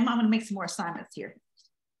Tim. I'm going to make some more assignments here.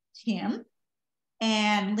 Tim.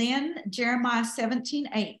 And Lynn, Jeremiah 17,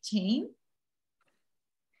 18.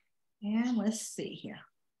 And let's see here.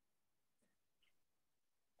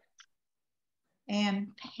 And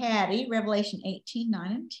Patty, Revelation 18,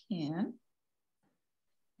 9 and 10.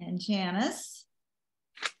 And Janice,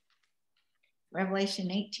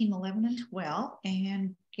 Revelation 18, 11 and 12.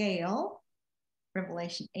 And Gail,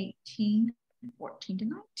 Revelation 18, 14 to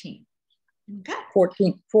 19. Okay.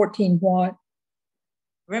 14 what?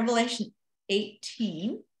 Revelation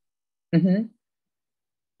 18,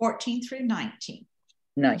 14 through 19.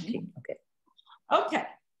 19, okay. Okay,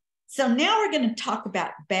 so now we're going to talk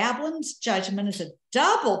about Babylon's judgment as a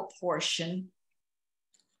double portion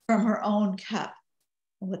from her own cup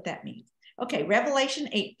and what that means. Okay, Revelation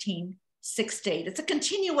 18, 6-8. It's a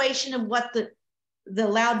continuation of what the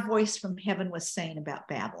loud voice from heaven was saying about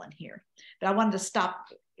Babylon here. But I wanted to stop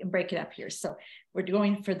and break it up here. So we're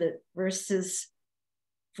going for the verses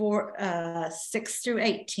 6 through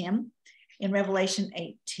 8, Tim, in Revelation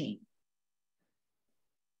 18.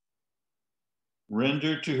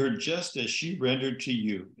 Render to her just as she rendered to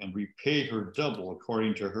you, and repay her double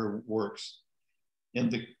according to her works. In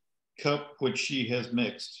the cup which she has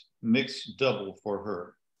mixed double for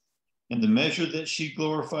her. In the measure that she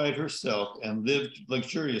glorified herself and lived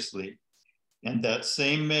luxuriously, and that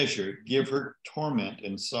same measure give her torment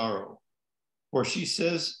and sorrow. For she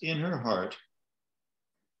says in her heart,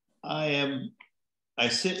 I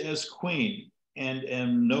sit as queen and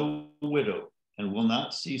am no widow, and will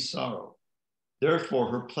not see sorrow. Therefore,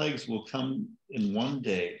 her plagues will come in one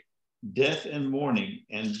day, death and mourning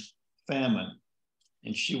and famine,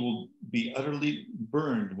 and she will be utterly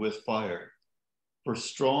burned with fire. For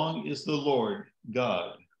strong is the Lord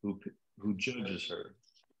God who judges her.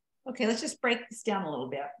 Okay, let's just break this down a little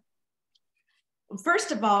bit.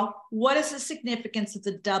 First of all, what is the significance of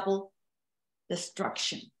the double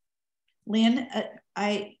destruction? Lynn,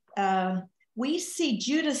 we see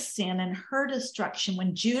Judah's sin and her destruction.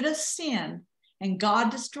 When Judah sinned, and God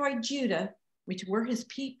destroyed Judah, which were his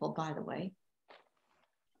people, by the way,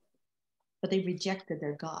 but they rejected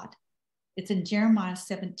their God. It's in Jeremiah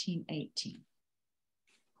 17, 18.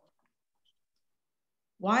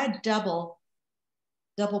 Why a double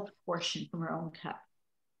portion from her own cup?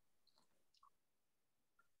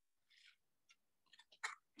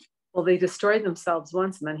 Well, they destroyed themselves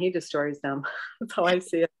once, and then he destroys them. That's how I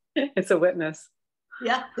see it. It's a witness.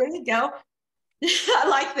 Yeah, there you go. I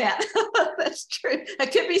like that. That's true.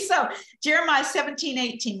 It could be so. Jeremiah 17,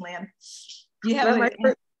 18, Lynn. Do you have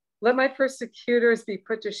Let my persecutors be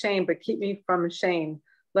put to shame, but keep me from shame.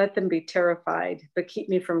 Let them be terrified, but keep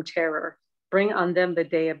me from terror. Bring on them the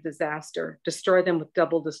day of disaster. Destroy them with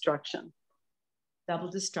double destruction. Double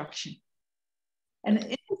destruction. And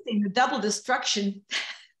interesting, the double destruction,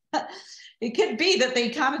 It could be that they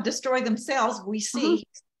kind of destroy themselves. We see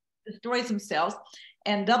destroys themselves,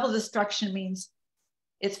 and double destruction means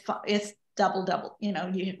it's double. You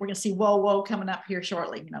know, we're going to see woe coming up here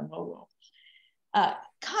shortly. You know, woe.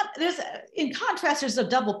 In contrast, there's a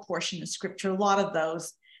double portion in Scripture. A lot of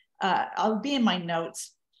those. I'll be in my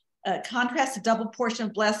notes. Contrast a double portion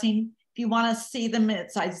of blessing. If you want to see them,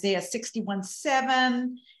 it's Isaiah 61:7,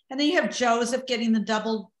 and then you have Joseph getting the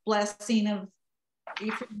double blessing of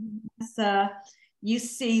Ephraim. You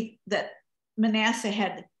see that Manasseh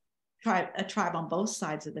had a tribe on both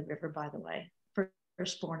sides of the river, by the way,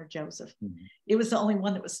 firstborn of Joseph. Mm-hmm. It was the only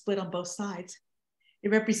one that was split on both sides. It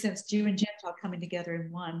represents Jew and Gentile coming together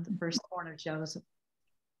in one, the firstborn of Joseph.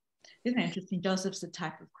 Isn't that interesting? Joseph's the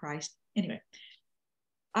type of Christ. Anyway,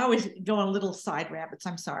 I always go on little side rabbits.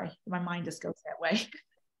 I'm sorry. My mind just goes that way.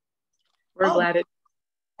 We're glad it.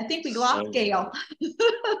 I think we lost Gail.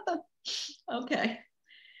 Okay.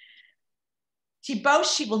 She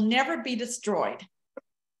boasts she will never be destroyed.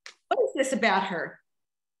 What is this about her?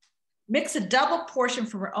 Mix a double portion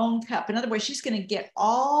from her own cup. In other words, she's going to get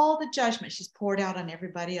all the judgment she's poured out on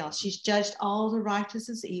everybody else. She's judged all the righteous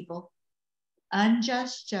as evil,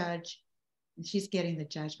 unjust judge, and she's getting the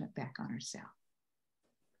judgment back on herself.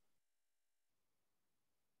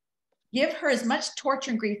 Give her as much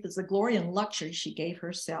torture and grief as the glory and luxury she gave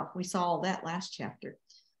herself. We saw all that last chapter.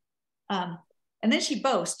 And then she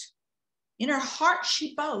boasts. In her heart,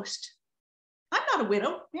 she boasts. I'm not a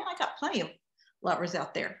widow. Man, I got plenty of lovers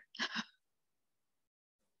out there.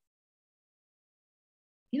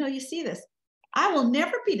 You know, you see this. I will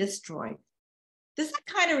never be destroyed. Does that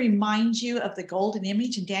kind of remind you of the golden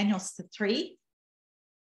image in Daniel 3?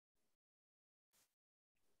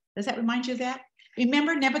 Does that remind you of that?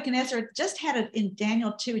 Remember, Nebuchadnezzar just had in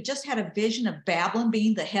Daniel 2, just had a vision of Babylon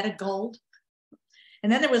being the head of gold.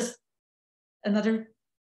 And then there was another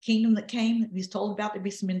kingdom that came. He was told about there'd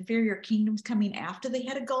be some inferior kingdoms coming after the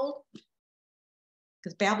head of gold.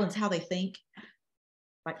 Because Babylon's how they think.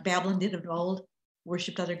 Like Babylon did of old,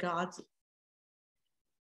 worshipped other gods.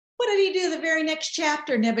 What did he do the very next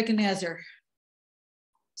chapter, Nebuchadnezzar?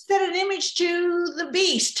 Set an image to the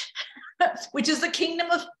beast, which is the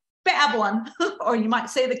kingdom of Babylon, or you might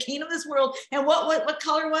say the kingdom of this world. And what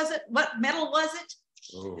color was it? What metal was it?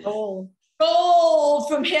 Gold. Gold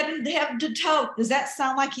from heaven to toe. Does that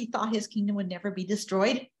sound like he thought his kingdom would never be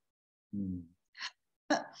destroyed?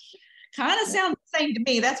 Kind of sounds the same to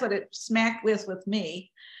me. That's what it smacked with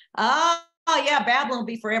me. Oh yeah, Babylon will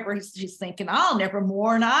be forever. She's thinking, I'll never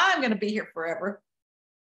mourn. I'm going to be here forever.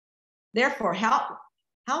 Therefore, how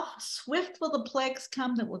swift will the plagues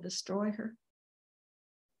come that will destroy her?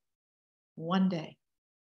 One day.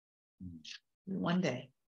 One day.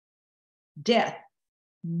 Death,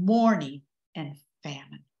 mourning, and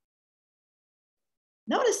famine.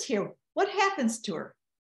 Notice here, what happens to her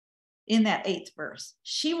in that 8th verse?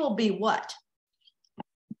 She will be what?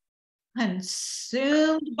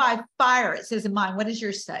 Consumed by fire. It says in mine. What does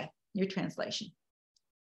yours say? Your translation.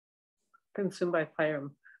 Consumed by fire.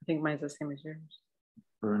 I think mine's the same as yours.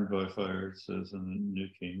 Burned by fire, it says in the New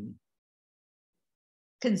King.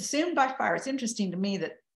 Consumed by fire. It's interesting to me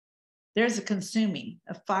that there's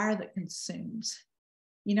a fire that consumes.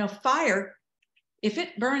 You know, fire, if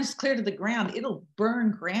it burns clear to the ground, it'll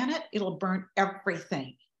burn granite, it'll burn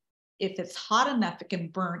everything. If it's hot enough, it can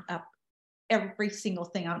burn up every single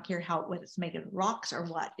thing. I don't care what it's made of, rocks or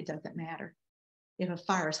what, it doesn't matter. If a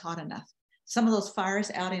fire is hot enough. Some of those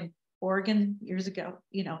fires out in Oregon years ago,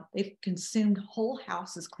 you know, they've consumed whole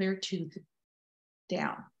houses clear to the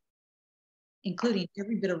down, including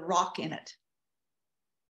every bit of rock in it.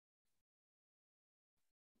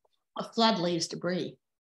 A flood leaves debris.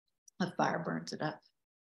 A fire burns it up.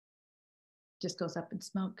 Just goes up in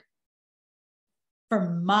smoke. For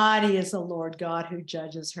mighty is the Lord God who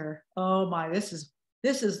judges her. Oh my, this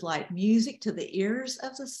is like music to the ears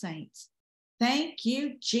of the saints. Thank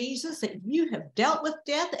you, Jesus, that you have dealt with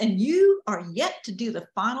death and you are yet to do the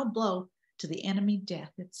final blow to the enemy,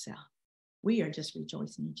 death itself. We are just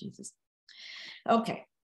rejoicing in Jesus. Okay,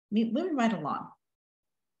 moving right along.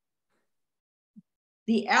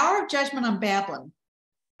 The hour of judgment on Babylon,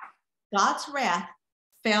 God's wrath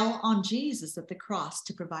fell on Jesus at the cross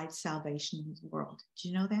to provide salvation in the world. Do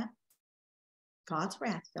you know that? God's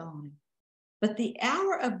wrath fell on him. But the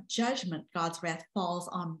hour of judgment, God's wrath falls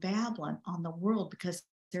on Babylon, on the world, because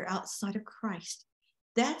they're outside of Christ.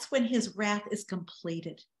 That's when his wrath is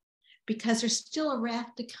completed, because there's still a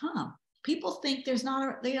wrath to come. People think there's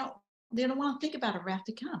not, they don't want to think about a wrath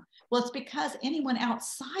to come. Well, it's because anyone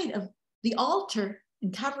outside of the altar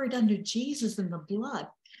and covered under Jesus in the blood,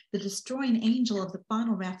 the destroying angel of the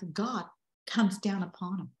final wrath of God comes down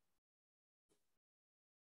upon them.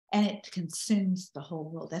 and it consumes the whole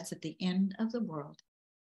world. That's at the end of the world,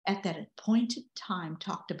 at that appointed time,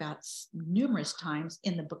 talked about numerous times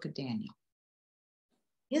in the book of Daniel.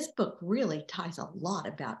 His book really ties a lot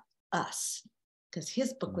about us, because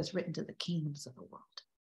his book was written to the kingdoms of the world.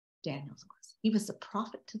 Daniel's was. He was the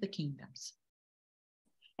prophet to the kingdoms.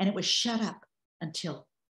 And it was shut up until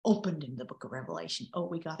opened in the book of Revelation. Oh,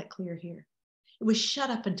 we got it clear here. It was shut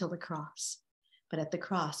up until the cross. But at the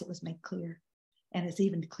cross, it was made clear. And it's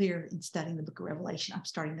even clear in studying the book of Revelation. I'm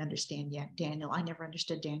starting to understand Daniel. I never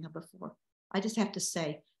understood Daniel before. I just have to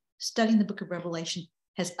say, studying the book of Revelation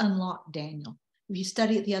has unlocked Daniel. If you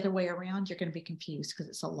study it the other way around, you're going to be confused because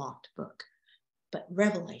it's a locked book. But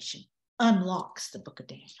Revelation unlocks the book of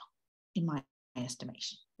Daniel, in my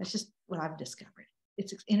estimation. That's just what I've discovered.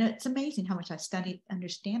 It's amazing how much I studied,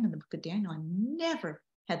 understand in the book of Daniel. I never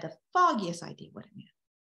had the foggiest idea what it meant.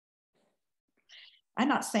 I'm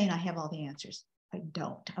not saying I have all the answers. I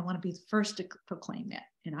don't. I want to be the first to proclaim that.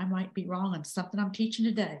 And I might be wrong on something I'm teaching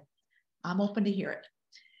today. I'm open to hear it.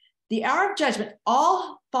 The hour of judgment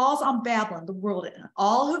all falls on Babylon, the world, and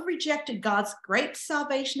all who've rejected God's great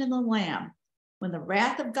salvation in the Lamb. When the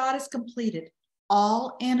wrath of God is completed,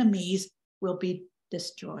 all enemies will be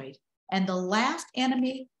destroyed. And the last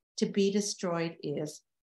enemy to be destroyed is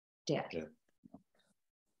death. Yeah.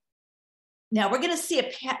 Now we're going to see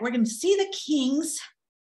the kings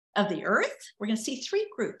of the earth. We're going to see three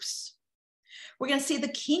groups. We're going to see the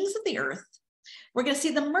kings of the earth. We're going to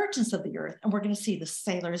see the merchants of the earth, and we're going to see the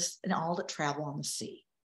sailors and all that travel on the sea.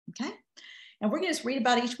 Okay? And we're going to just read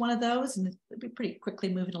about each one of those, and we'll be pretty quickly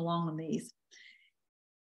moving along on these.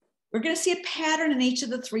 We're going to see a pattern in each of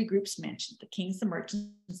the three groups mentioned, the kings, the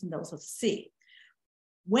merchants, and those of the sea.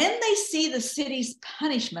 When they see the city's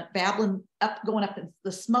punishment, Babylon going up, and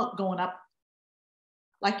the smoke going up,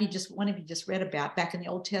 like one of you just read about back in the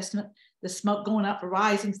Old Testament, the smoke going up,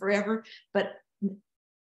 rising forever, but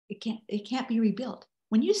it can't be rebuilt.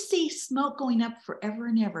 When you see smoke going up forever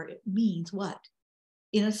and ever, it means what?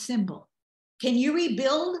 In a symbol. Can you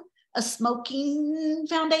rebuild a smoking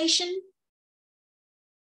foundation?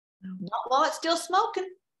 Not while it's still smoking.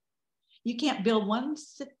 You can't build one.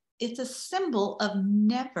 It's a symbol of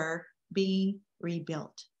never being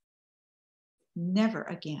rebuilt. Never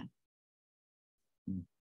again.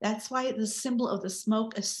 That's why the symbol of the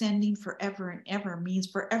smoke ascending forever and ever means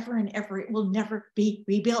forever and ever it will never be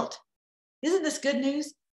rebuilt. Isn't this good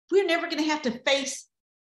news? We're never going to have to face,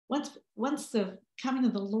 once the coming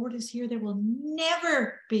of the Lord is here, there will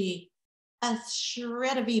never be a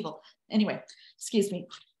shred of evil. Anyway, excuse me.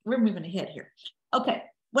 We're moving ahead here. Okay,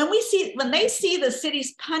 when they see the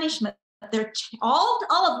city's punishment, they're all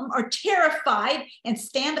of them are terrified and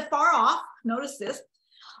stand afar off. Notice this.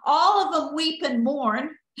 All of them weep and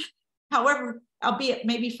mourn, however, albeit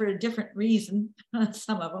maybe for a different reason,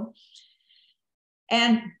 some of them.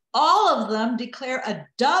 And all of them declare a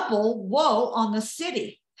double woe on the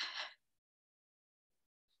city,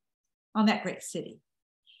 on that great city.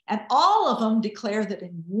 And all of them declare that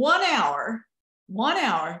in 1 hour,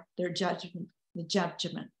 the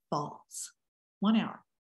judgment falls. 1 hour,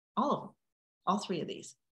 all of them, all three of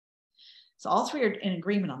these. So all three are in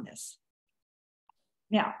agreement on this.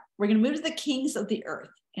 Now, we're going to move to the kings of the earth.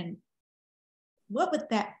 And what would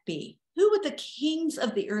that be? Who would the kings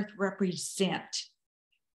of the earth represent?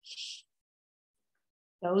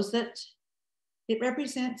 Those that it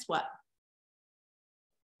represents what?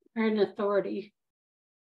 An authority.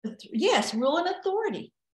 Yes, rule and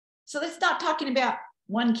authority. So that's not talking about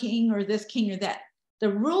one king or this king or that.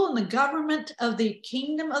 The rule and the government of the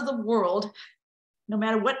kingdom of the world, no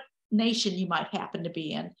matter what nation you might happen to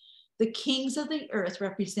be in, the kings of the earth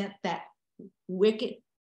represent that wicked,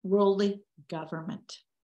 worldly government.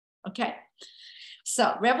 Okay?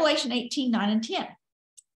 So Revelation 18, 9 and 10.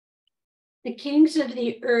 The kings of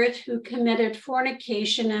the earth who committed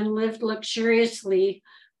fornication and lived luxuriously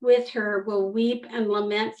with her will weep and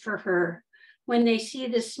lament for her when they see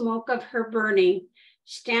the smoke of her burning,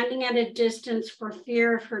 standing at a distance for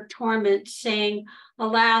fear of her torment, saying,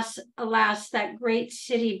 alas, alas, that great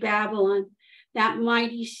city Babylon, that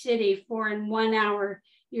mighty city, for in 1 hour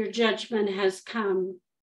your judgment has come.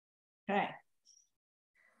 Okay.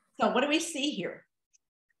 So what do we see here?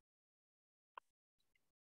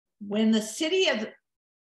 When the city of,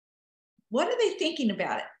 what are they thinking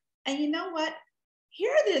about it? And you know what?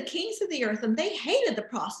 Here are the kings of the earth, and they hated the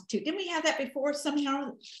prostitute. Didn't we have that before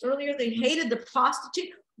somehow earlier? They hated the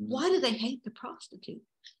prostitute. Why do they hate the prostitute?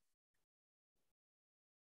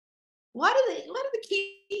 Why do the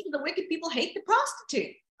kings of the wicked people hate the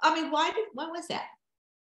prostitute? I mean, why was that?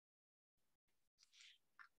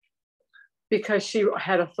 Because she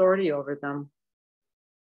had authority over them.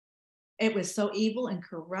 it was so evil and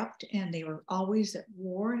corrupt, and they were always at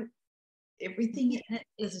war. Everything in it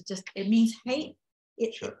is just, it means hate.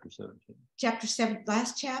 Chapter 17. Chapter 7,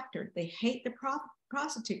 last chapter, they hate the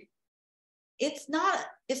prostitute. It's not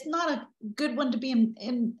a good one to be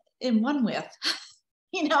in one with.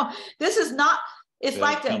 You know, this is not, it's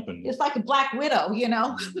like a black widow, you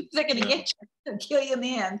know. They're going to get you and kill you in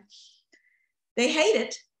the end. They hate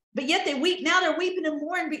it, but yet they weep. Now they're weeping and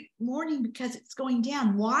mourning because it's going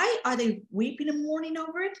down. Why are they weeping and mourning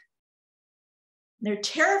over it? They're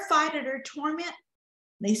terrified at her torment.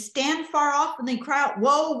 They stand far off and they cry out,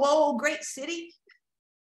 "Woe, woe, great city."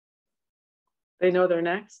 They know they're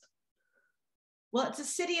next. Well, it's a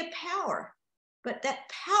city of power, but that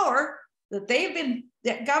power that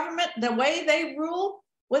that government, the way they rule,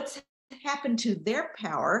 what's happened to their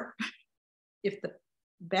power? If the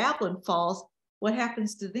Babylon falls, what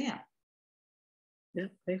happens to them? Yeah,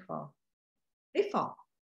 they fall. They fall.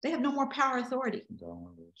 They have no more power authority.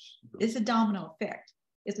 It's a domino effect.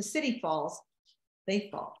 If the city falls, they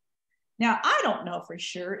fall. Now, I don't know for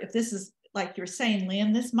sure if this is, like you're saying,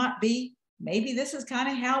 Lynn, maybe this is kind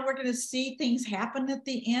of how we're going to see things happen at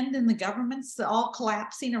the end, and the government's all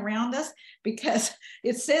collapsing around us, because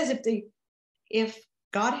it says if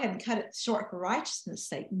God hadn't cut it short for righteousness'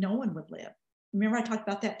 sake, no one would live. Remember I talked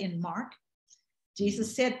about that in Mark?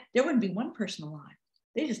 Jesus said there wouldn't be one person alive.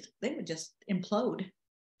 They would just implode.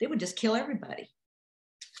 They would just kill everybody,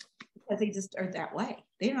 because they just are that way.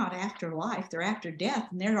 They're not after life, they're after death,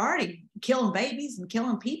 and they're already killing babies and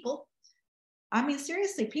killing people. I mean,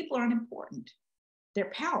 seriously, people aren't important. Their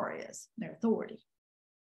power is, their authority.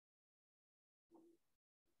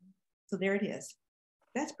 So there it is.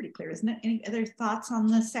 That's pretty clear, isn't it? Any other thoughts on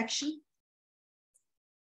this section?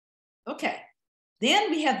 Okay, then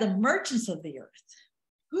we have the merchants of the earth.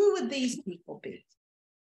 Who would these people be?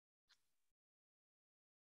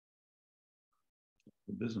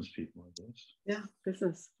 The business people, I guess. Yeah,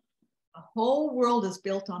 business. The whole world is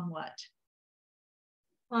built on what?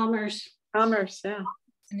 Commerce. Commerce, yeah.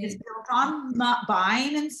 It's built on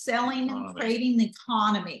buying and selling and trading, the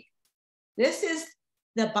economy. This is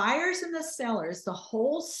the buyers and the sellers. The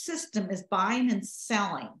whole system is buying and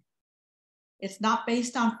selling. It's not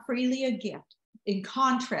based on freely a gift. In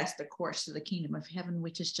contrast, of course, to the kingdom of heaven,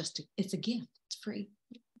 which is it's a gift. It's free.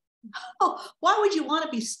 Oh, why would you want to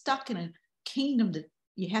be stuck in a kingdom that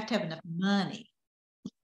you have to have enough money?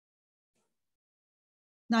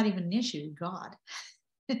 Not even an issue with God.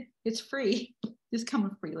 It's free. Just come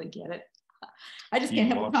and freely get it. I just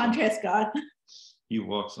can't help but contrast God. He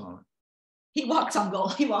walks on it. He walks on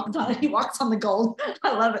gold. He walks on it. He walks on the gold.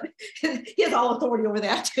 I love it. He has all authority over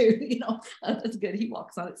that too. You know, that's good. He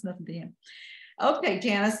walks on it. It's nothing to him. Okay,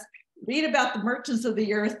 Janice, read about the merchants of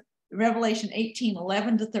the earth, Revelation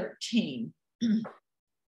 18:11-13.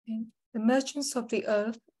 The merchants of the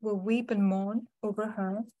earth will weep and mourn over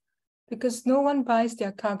her, because no one buys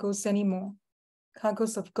their cargoes anymore.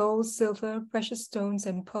 Cargoes of gold, silver, precious stones,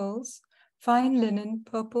 and pearls, fine linen,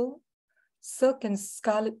 purple, silk and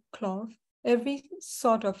scarlet cloth, every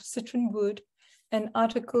sort of citron wood, and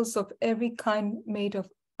articles of every kind made of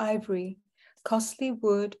ivory, costly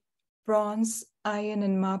wood, bronze, iron,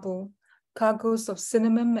 and marble, cargoes of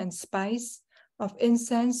cinnamon and spice, of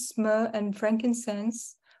incense, myrrh, and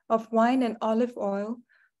frankincense, of wine and olive oil,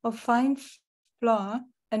 of fine flour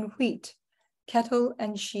and wheat, cattle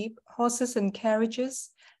and sheep, horses and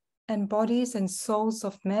carriages, and bodies and souls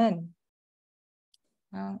of men.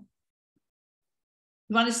 Wow.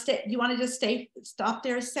 You want to just stop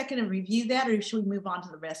there a second and review that, or should we move on to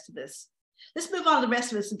the rest of this? Let's move on to the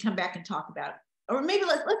rest of this and come back and talk about it. Or maybe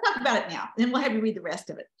let's talk about it now, and then we'll have you read the rest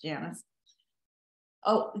of it, Janice.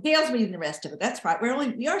 Oh, Gail's reading the rest of it. That's right.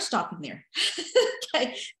 We are stopping there.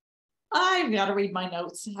 Okay. I've got to read my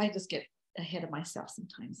notes. I just get ahead of myself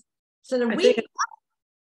sometimes. So I think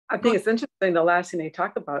it's interesting. The last thing they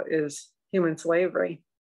talk about is human slavery.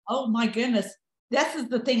 Oh my goodness. This is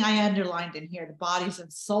the thing I underlined in here, the bodies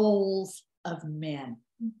and souls of men.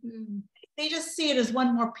 Mm-hmm. They just see it as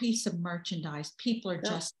one more piece of merchandise. People are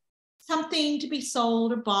just something to be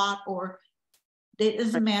sold or bought, or it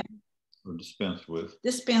doesn't matter. Or dispensed with.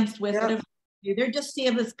 Yeah. They're just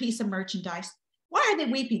seeing this piece of merchandise. Why are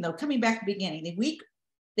they weeping though? Coming back to the beginning,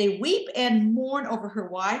 they weep and mourn over her.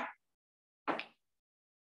 Why?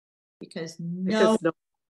 Because nobody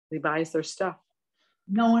buys their stuff.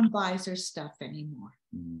 No one buys their stuff anymore.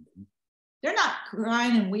 Mm-hmm. They're not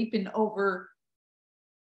crying and weeping over,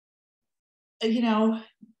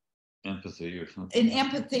 empathy or something.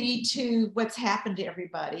 Empathy to what's happened to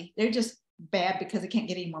everybody. They're just bad because they can't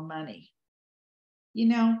get any more money.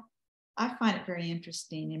 I find it very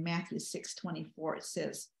interesting. In Matthew 6:24, it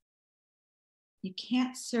says, You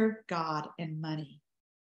can't serve God and money.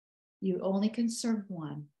 You only can serve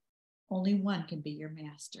one. Only one can be your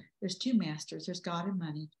master. There's two masters. There's God and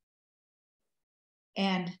money.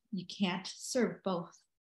 And you can't serve both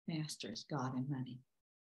masters, God and money.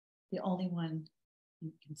 The only one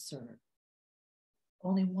you can serve.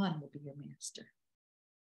 Only one will be your master.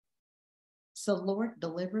 So Lord,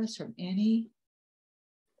 deliver us from any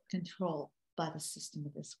control by the system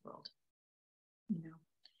of this world. You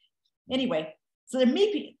know. Anyway, so there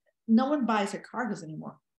may be, no one buys their cargoes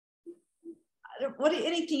anymore.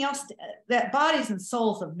 Anything else that bodies and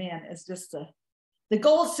souls of men is just the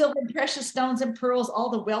gold, silver, and precious stones and pearls, all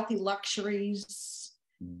the wealthy luxuries,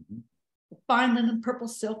 the fine linen, purple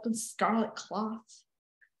silk, and scarlet cloth,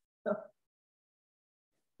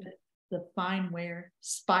 the fine ware,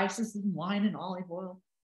 spices and wine and olive oil.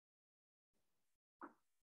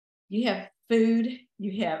 You have food,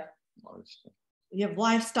 you have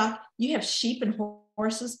livestock, you have sheep and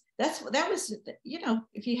horses. That was, you know,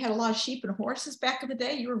 if you had a lot of sheep and horses back in the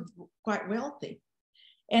day, you were quite wealthy.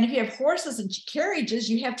 And if you have horses and carriages,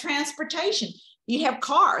 you have transportation. You have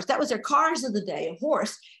cars. That was their cars of the day, a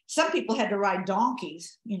horse. Some people had to ride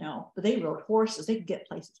donkeys, you know, but they rode horses. They could get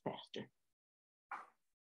places faster.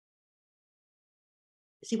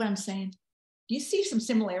 See what I'm saying? Do you see some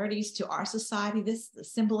similarities to our society? The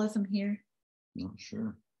symbolism here? Not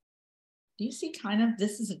sure. Do you see kind of,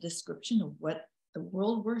 this is a description of what the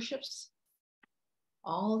world worships?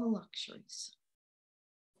 All the luxuries.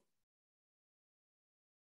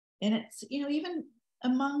 And it's, you know, even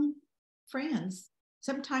among friends,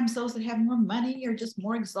 sometimes those that have more money are just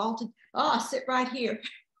more exalted. Oh, sit right here,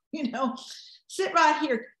 you know, sit right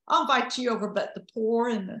here. I'll invite you over, but the poor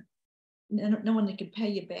and no one that can pay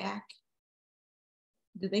you back,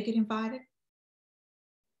 do they get invited?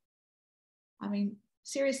 I mean,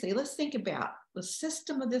 seriously, let's think about the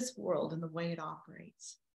system of this world and the way it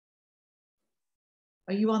operates.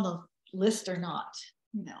 Are you on the list or not?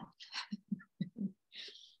 You know.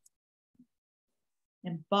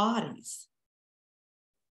 And bodies.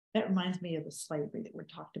 That reminds me of the slavery that we're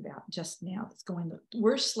talked about just now. That's going, the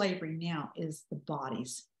worst slavery now is the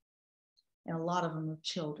bodies. And a lot of them are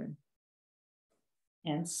children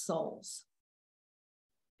and souls.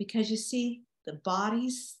 Because you see, the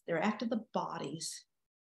bodies, they're after the bodies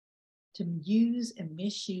to use and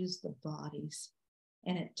misuse the bodies.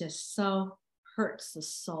 And it just so hurts the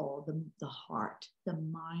soul, the heart, the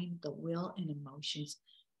mind, the will, and emotions.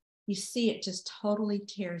 You see, it just totally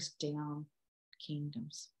tears down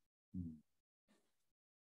kingdoms.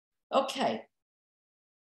 Okay.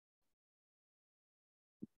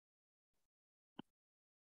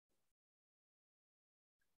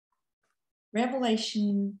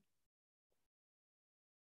 Revelation.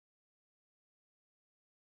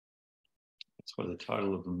 That's why the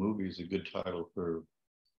title of the movie is a good title for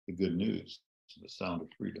the good news, The Sound of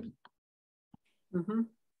Freedom. Mm-hmm.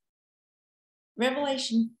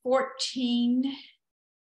 Revelation 14.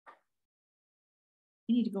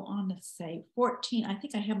 You need to go on to say 14. I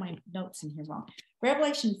think I have my notes in here wrong.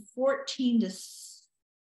 Revelation 14 to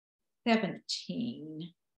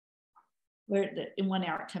 17, where in 1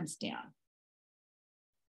 hour it comes down.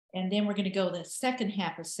 And then we're going to go the second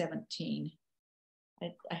half of 17.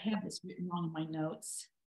 I have this written wrong in my notes.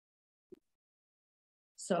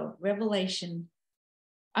 So Revelation,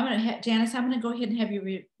 Janice, I'm going to go ahead and have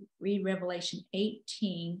you read Revelation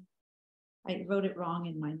 18. I wrote it wrong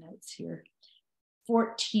in my notes here.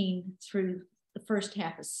 14 through the first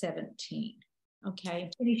half of 17. Okay,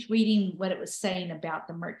 finish reading what it was saying about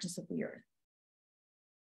the merchants of the earth.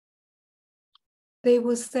 They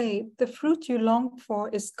will say, the fruit you longed for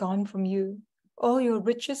is gone from you. All your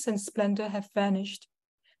riches and splendor have vanished,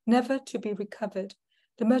 never to be recovered.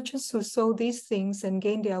 The merchants who sold these things and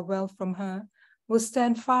gained their wealth from her will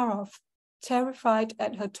stand far off, terrified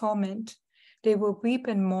at her torment. They will weep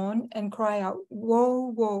and mourn and cry out,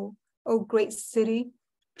 woe, woe, O great city,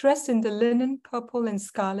 dressed in the linen, purple and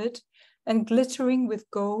scarlet, and glittering with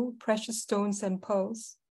gold, precious stones and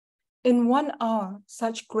pearls. In 1 hour,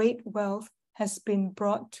 such great wealth has been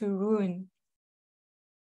brought to ruin.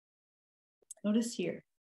 Notice here,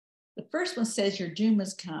 the first one says your doom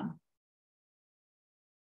has come.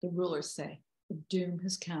 The rulers say, the doom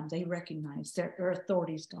has come. They recognize their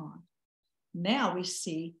authority's gone. Now we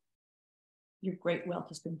see your great wealth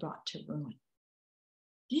has been brought to ruin.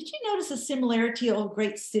 Did you notice a similarity, O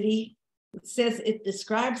great city? It says it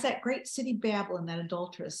describes that great city Babylon, that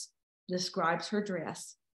adulteress, describes her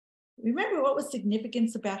dress. Remember what was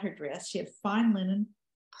significance about her dress? She had fine linen,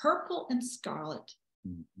 purple and scarlet.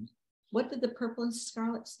 Mm-hmm. What did the purple and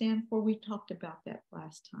scarlet stand for? We talked about that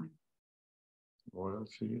last time.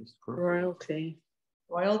 Royalty is purple. Royalty.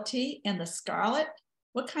 Royalty and the scarlet.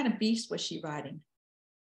 What kind of beast was she riding?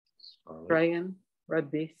 Scarlet. Dragon.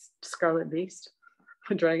 Red beast. Scarlet beast.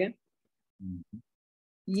 A dragon. Mm-hmm.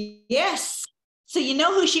 Yes. So you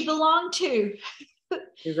know who she belonged to.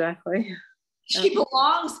 Exactly. She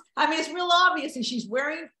belongs, I mean, it's real obvious. And she's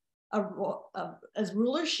wearing a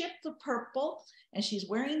rulership, the purple, and she's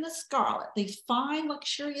wearing the scarlet. These fine,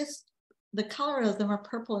 luxurious, the color of them are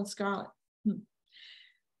purple and scarlet.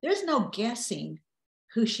 There's no guessing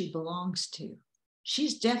who she belongs to.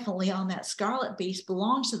 She's definitely on that scarlet beast,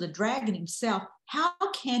 belongs to the dragon himself. How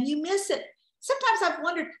can you miss it? Sometimes I've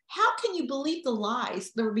wondered, how can you believe the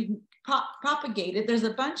lies that are being propagated? There's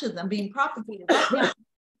a bunch of them being propagated right now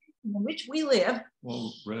in which we live.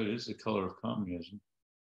 Well, red is the color of communism.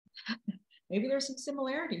 Maybe there's some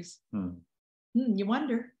similarities. You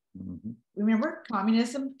wonder. Mm-hmm. Remember,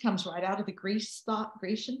 communism comes right out of the Grecian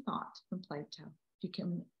thought from Plato. You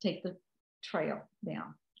can take the trail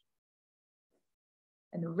down.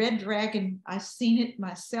 And the red dragon, I've seen it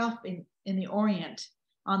myself in the Orient.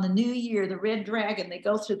 On the New Year, the red dragon, they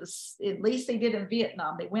go through at least they did in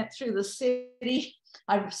Vietnam. They went through the city.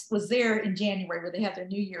 I was there in January where they had their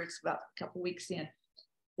New Year's about a couple weeks in.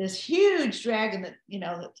 This huge dragon that,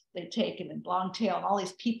 that they've taken, and long tail, and all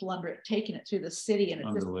these people under it, taking it through the city, and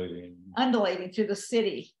it's undulating through the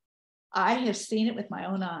city. I have seen it with my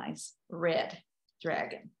own eyes. Red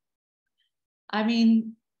dragon. I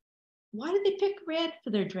mean, why did they pick red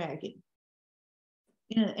for their dragon?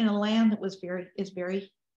 In a land that is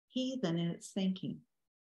very heathen in its thinking,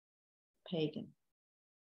 pagan.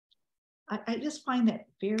 I just find that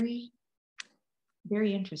very,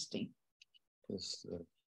 very interesting. It's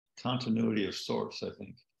continuity of source, I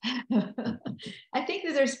think. I think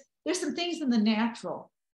that there's some things in the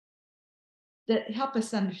natural that help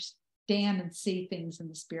us understand and see things in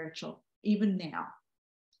the spiritual, even now.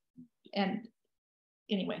 And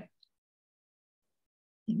anyway,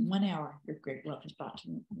 in 1 hour, your great love is brought to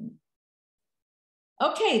me.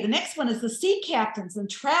 Okay, the next one is the sea captains and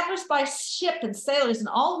travelers by ship and sailors and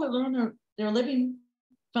all who learn their living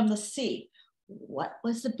from the sea. What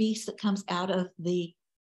was the beast that comes out of the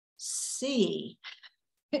sea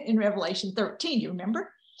in Revelation 13? Do you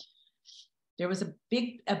remember? There was a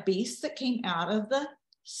beast that came out of the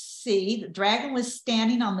sea. The dragon was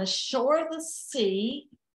standing on the shore of the sea,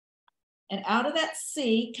 and out of that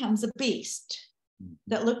sea comes a beast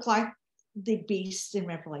that looked like the beast in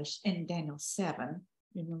Revelation, in Daniel 7.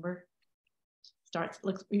 Remember?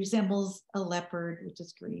 Resembles a leopard, which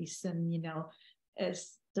is Greece, and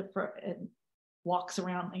as and walks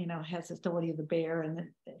around, has the authority of the bear, and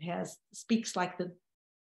it speaks like the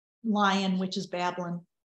lion, which is Babylon.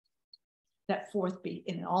 That fourth beast,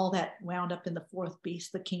 and all that wound up in the fourth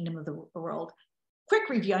beast, the kingdom of the world. Quick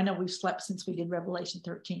review. I know we've slept since we did Revelation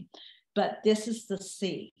 13, but this is the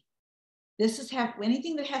sea. This is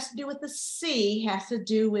anything that has to do with the sea has to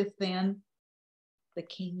do with then the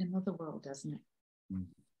kingdom of the world, doesn't it?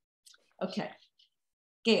 Okay.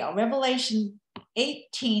 Gail, Revelation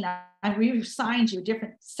 18, I reassigned you a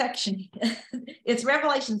different section. It's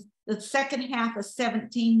Revelation, the second half of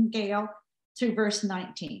 17, Gail, through verse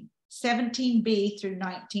 19. 17b through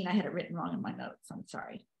 19. I had it written wrong in my notes. I'm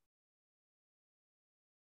sorry.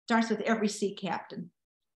 Starts with every sea captain.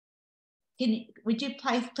 Would you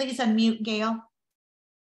please unmute, Gail?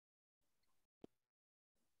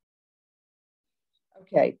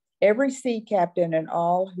 Okay. Every sea captain and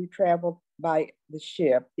all who travel by the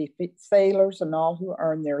ship, the sailors and all who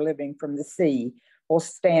earn their living from the sea will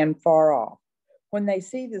stand far off. When they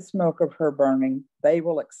see the smoke of her burning, they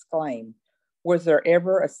will exclaim, "Was there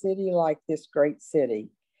ever a city like this great city?"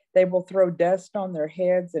 They will throw dust on their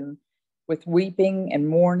heads and with weeping and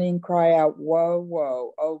mourning cry out, "Woe,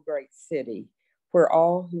 woe, O great city, where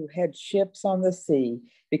all who had ships on the sea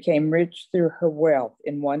became rich through her wealth.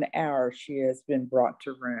 In 1 hour she has been brought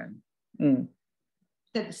to ruin."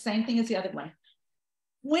 Said the same thing as the other one.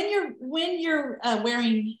 When you're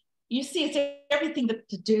wearing, you see, it's everything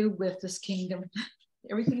to do with this kingdom,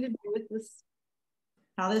 everything to do with this,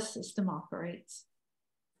 how this system operates.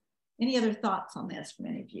 Any other thoughts on this from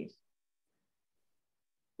any of you?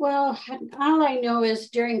 Well, all I know is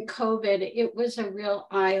during COVID, it was a real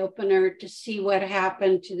eye-opener to see what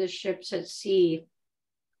happened to the ships at sea.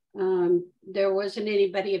 There wasn't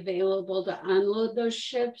anybody available to unload those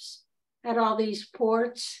ships at all these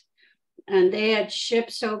ports. And they had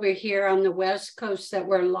ships over here on the West Coast that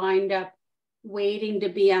were lined up waiting to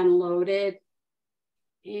be unloaded.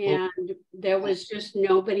 And there was just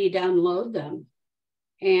nobody to unload them.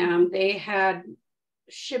 And they had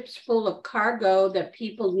ships full of cargo that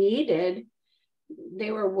people needed,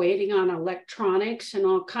 they were waiting on electronics and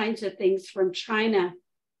all kinds of things from China.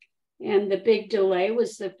 And the big delay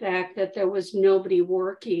was the fact that there was nobody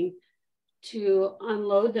working to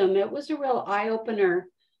unload them. It was a real eye-opener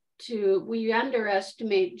we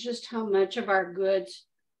underestimate just how much of our goods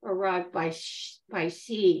arrive by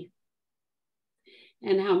sea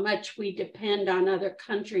and how much we depend on other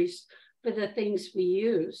countries for the things we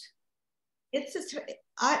use.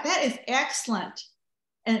 That is excellent.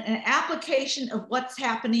 An application of what's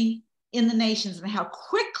happening in the nations and how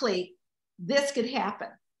quickly this could happen.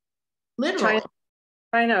 Literally.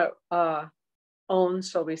 China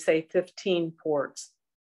owns, shall we say, 15 ports,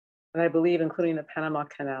 and I believe including the Panama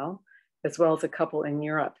Canal, as well as a couple in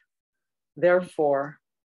Europe. Therefore,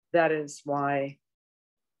 that is why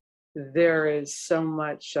there is so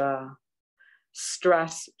much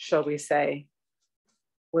stress, shall we say,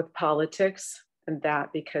 with politics and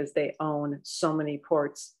that, because they own so many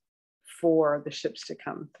ports for the ships to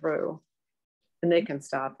come through, and they can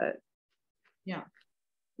stop it. Yeah.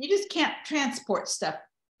 You just can't transport stuff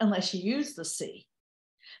unless you use the sea.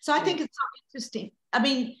 So I think it's so interesting. I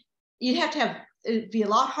mean, you'd have to have, it'd be a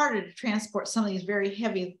lot harder to transport some of these very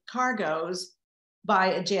heavy cargoes by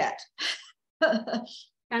a jet.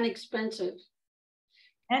 And expensive.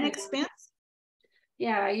 And expensive.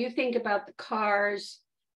 Yeah, you think about the cars,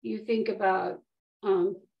 you think about,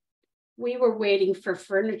 we were waiting for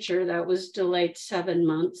furniture that was delayed 7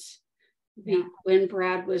 months when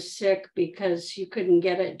Brad was sick because you couldn't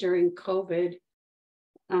get it during COVID.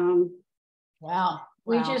 Wow.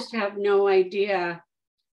 We just have no idea.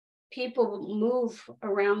 People move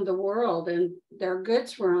around the world and their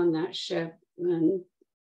goods were on that ship. And,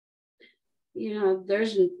 you know,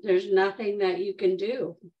 there's nothing that you can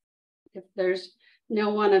do if there's no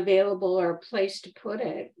one available or a place to put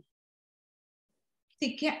it.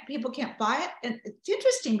 See, people can't buy it. And it's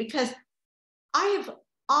interesting because I've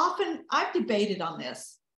debated on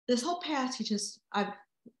this. This whole passage I've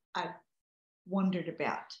wondered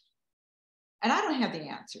about. And I don't have the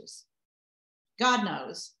answers. God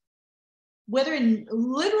knows. Whether in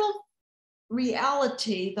literal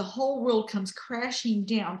reality, the whole world comes crashing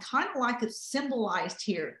down, kind of like it's symbolized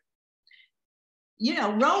here. You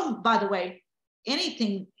know, Rome, by the way,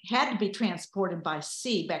 anything had to be transported by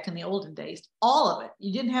sea back in the olden days, all of it.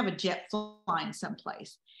 You didn't have a jet flying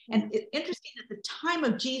someplace. And it's interesting, at the time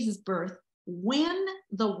of Jesus' birth, when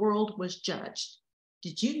the world was judged,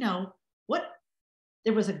 did you know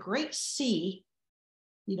there was a great sea?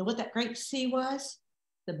 You know what that great sea was?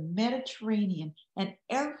 The Mediterranean. And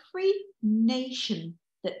every nation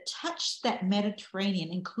that touched that Mediterranean,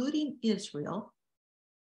 including Israel,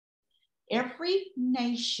 every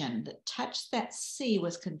nation that touched that sea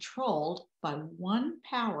was controlled by one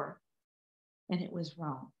power, and it was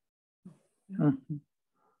Rome. Mm-hmm.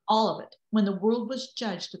 All of it. When the world was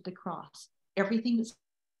judged at the cross, everything that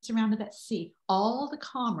surrounded that sea, all the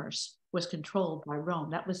commerce was controlled by Rome.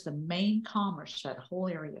 That was the main commerce, that whole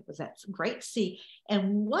area was that great sea.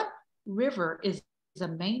 And what river is the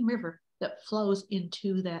main river that flows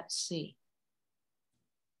into that sea?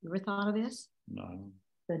 You ever thought of this? No.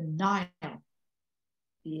 The Nile.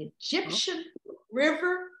 The Egyptian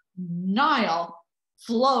river Nile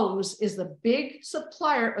is the big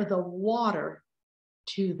supplier of the water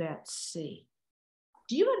to that sea.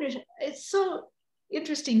 Do you understand? It's so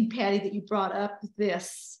interesting, Patty, that you brought up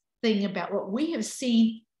this thing about what we have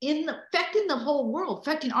seen affecting the whole world,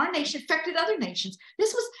 affecting our nation, affected other nations.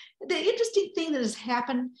 This was the interesting thing that has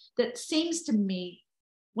happened that seems to me,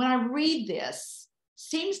 when I read this,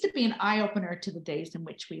 seems to be an eye-opener to the days in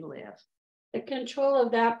which we live. The control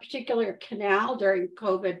of that particular canal during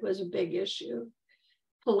COVID was a big issue.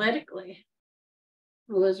 Politically,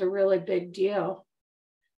 it was a really big deal.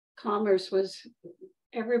 Commerce was,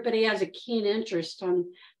 everybody has a keen interest on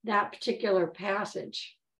that particular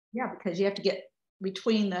passage. Yeah, because you have to get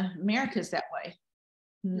between the Americas that way.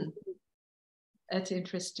 That's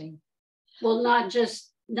interesting. Well, not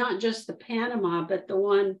just the Panama, but the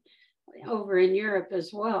one over in Europe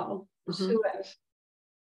as well, Suez.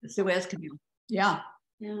 The Suez Canal. Yeah.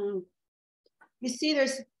 Yeah. You see,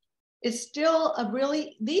 it's still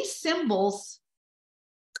these symbols,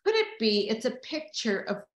 could it be, it's a picture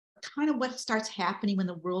of kind of what starts happening when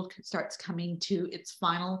the world starts coming to its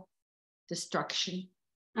final destruction.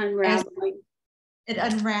 Unraveling. It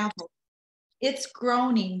unravels. It's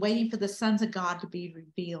groaning, waiting for the sons of God to be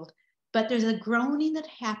revealed. But there's a groaning that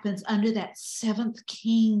happens under that seventh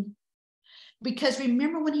king. Because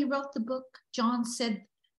remember when he wrote the book, John said,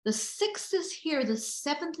 the sixth is here, the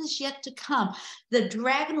seventh is yet to come. The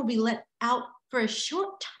dragon will be let out for a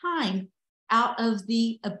short time out of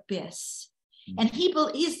the abyss. And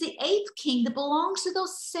he's the 8th king that belongs to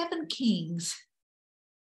those 7 kings.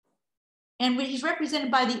 And he's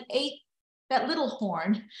represented by the 8th, that little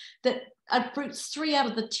horn that uproots 3 out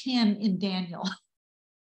of the 10 in Daniel.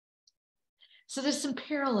 So there's some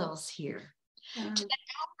parallels here to the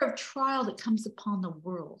hour of trial that comes upon the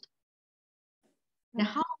world. Now,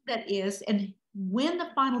 how long that is and when the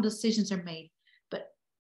final decisions are made. But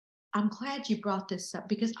I'm glad you brought this up,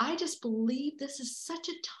 because I just believe this is such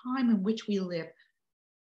a time in which we live.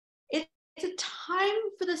 It's a time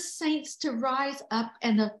for the saints to rise up,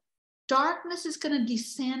 and the darkness is going to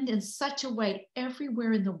descend in such a way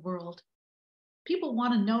everywhere in the world. People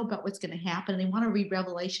want to know about what's going to happen. They want to read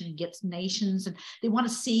Revelation against nations, and they want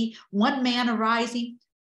to see one man arising.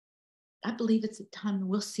 I believe it's a time when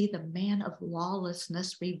we'll see the man of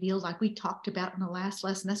lawlessness revealed, like we talked about in the last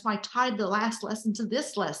lesson. That's why I tied the last lesson to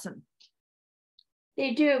this lesson.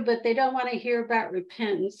 They do, but they don't want to hear about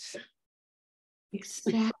repentance.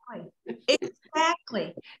 Exactly.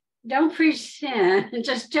 Exactly. Don't preach sin.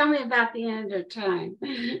 Just tell me about the end of time.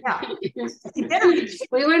 Yeah. We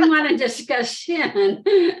wouldn't want to discuss sin.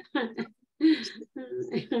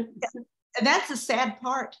 And that's the sad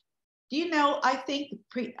part. Do you know, I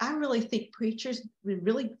really think preachers would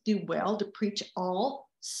really do well to preach all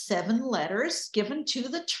 7 letters given to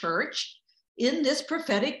the church in this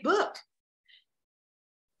prophetic book.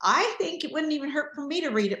 I think it wouldn't even hurt for me to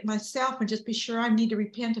read it myself and just be sure I need to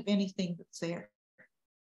repent of anything that's there.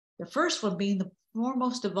 The first one being the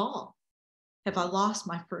foremost of all. Have I lost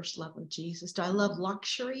my first love of Jesus? Do I love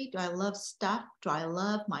luxury? Do I love stuff? Do I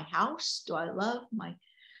love my house? Do I love my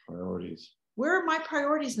priorities? Where are my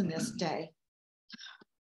priorities in this day?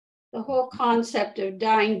 The whole concept of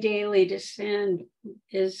dying daily to sin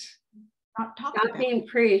is not being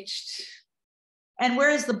preached. And where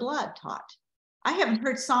is the blood taught? I haven't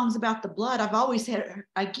heard songs about the blood.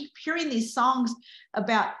 I keep hearing these songs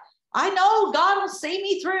about, I know God will see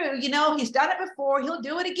me through. You know, he's done it before. He'll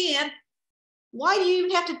do it again. Why do you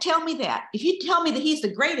even have to tell me that? If you tell me that he's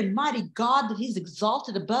the great and mighty God, that he's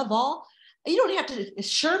exalted above all, you don't have to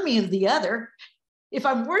assure me of the other. If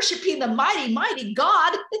I'm worshiping the mighty, mighty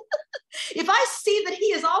God, if I see that he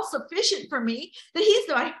is all sufficient for me, that he's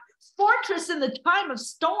my fortress in the time of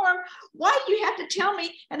storm, why do you have to tell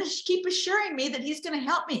me and keep assuring me that he's going to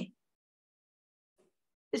help me?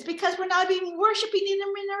 It's because we're not even worshiping him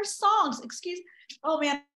in our songs. Oh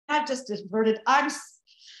man, I've just diverted.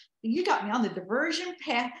 You got me on the diversion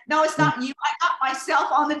path. No, it's not you. I got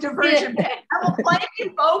myself on the diversion path. I will blame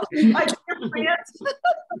you folks, my dear friends.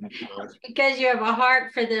 Because you have a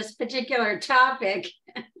heart for this particular topic.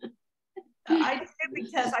 I do,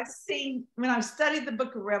 because I've seen, when I've studied the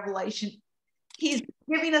book of Revelation, he's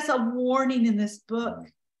giving us a warning in this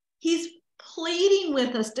book. He's pleading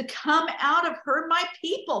with us to come out of her, my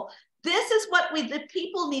people. This is what the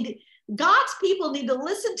people need. God's people need to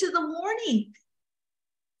listen to the warning.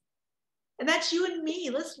 And that's you and me.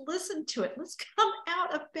 Let's listen to it. Let's come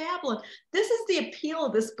out of Babylon. This is the appeal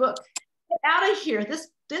of this book. Get out of here. This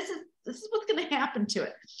is what's going to happen to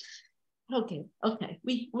it. Okay.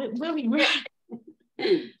 We'll be right.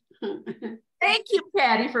 Thank you,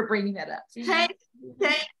 Patty, for bringing that up. Thank you.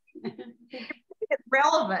 It's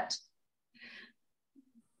relevant.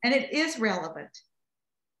 And it is relevant.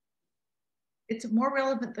 It's more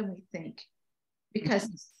relevant than we think, because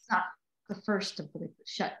it's not the first of the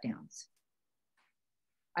shutdowns.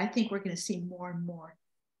 I think we're going to see more and more,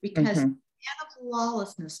 because the man of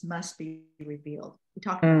lawlessness must be revealed. We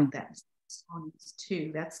talked about that in Songs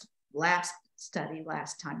 2. That's last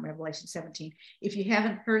time, Revelation 17. If you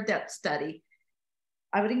haven't heard that study,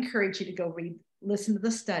 I would encourage you to go listen to the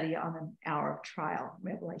study on an hour of trial,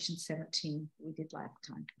 Revelation 17, we did last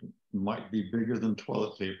time. Might be bigger than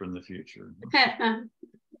toilet paper in the future.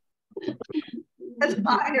 That's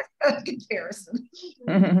my comparison.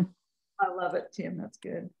 I love it, Tim. That's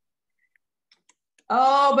good.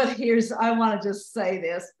 Oh, but I want to just say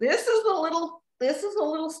this. This is a little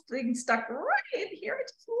thing stuck right in here. I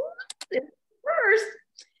just love it first.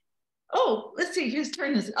 Oh, let's see. Who's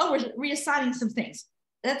turning this? Oh, we're reassigning some things.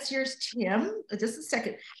 That's yours, Tim. Just a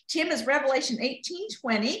second. Tim is Revelation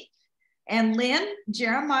 18:20, and Lynn,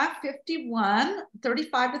 Jeremiah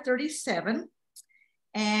 51:35-37,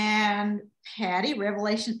 and Patty,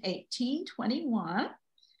 Revelation 18:21.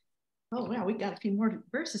 Oh, wow, we got a few more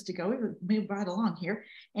verses to go. We would move right along here.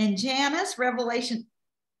 And Janice, Revelation,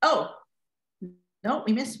 oh, no,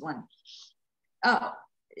 we missed one. Oh,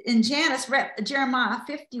 in Janice, Jeremiah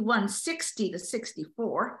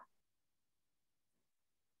 51:60-64.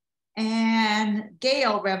 And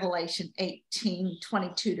Gail, Revelation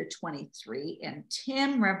 18:22-23. And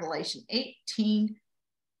Tim, Revelation 18,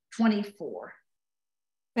 24.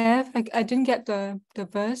 Bev, I didn't get the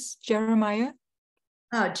verse, Jeremiah.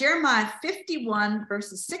 Jeremiah 51,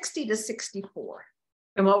 verses 60 to 64.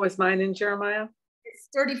 And what was mine in Jeremiah?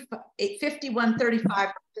 It's 51, 35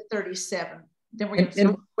 to 37. Then we're going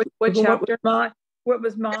to what chapter? What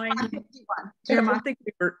was mine? Jeremiah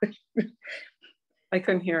 51. I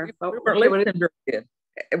couldn't hear.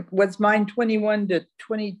 Was mine 21 to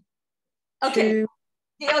 22? Okay.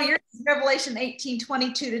 Gail, yours is Revelation 18,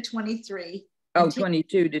 22 to 23. Oh,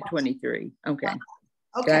 22 to 23. Okay.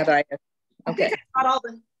 Okay. Okay. Not all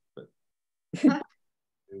the.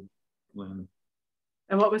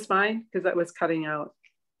 And what was mine? Because that was cutting out.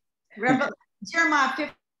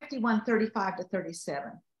 Jeremiah 51, 35 to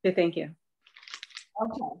 37. Okay, thank you.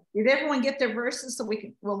 Okay. Did everyone get their verses? So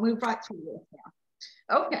we'll move right through this now.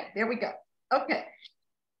 Okay, there we go. Okay.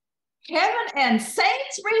 Heaven and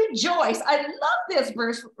saints rejoice. I love this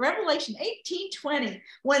verse, Revelation 18:20.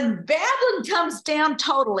 When Babylon comes down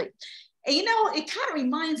totally. And you know, it kind of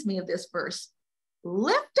reminds me of this verse.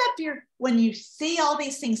 Lift up when you see all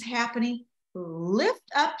these things happening, lift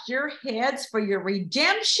up your heads, for your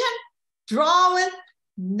redemption draweth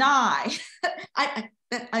nigh.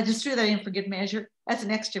 I just threw that in for good measure. That's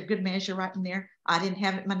an extra good measure right in there. I didn't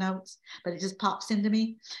have it in my notes, but it just pops into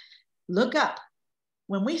me. Look up.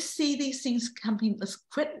 When we see these things coming, let's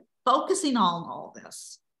quit focusing on all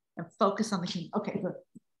this and focus on the king. Okay, look,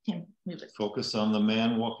 Tim, move it. Focus on the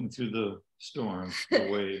man walking through the storm, the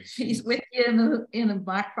waves. He's with you in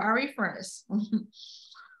a fiery furnace.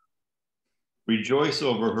 Rejoice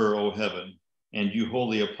over her, O heaven, and you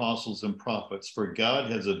holy apostles and prophets, for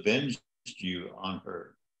God has avenged you on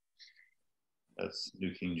her. That's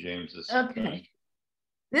New King James. Okay.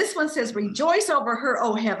 This one says, rejoice over her,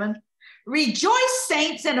 O heaven. Rejoice,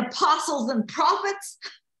 saints and apostles and prophets.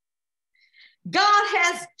 God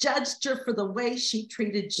has judged her for the way she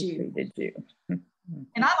treated you.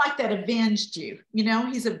 And I like that, avenged you. You know,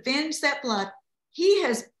 he's avenged that blood.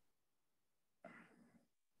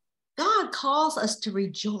 God calls us to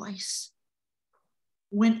rejoice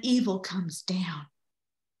when evil comes down.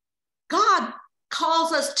 God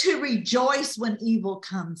calls us to rejoice when evil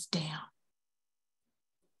comes down.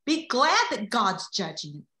 Be glad that God's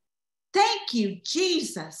judging it. Thank you,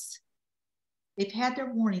 Jesus. They've had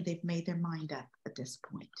their warning. They've made their mind up at this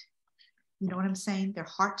point. You know what I'm saying? Their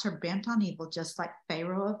hearts are bent on evil, just like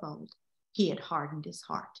Pharaoh of old. He had hardened his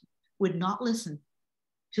heart, would not listen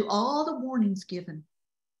to all the warnings given.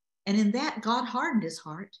 And in that, God hardened his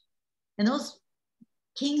heart. And those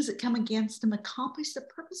kings that come against him accomplish the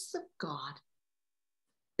purposes of God.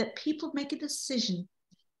 That people make a decision,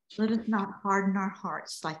 let us not harden our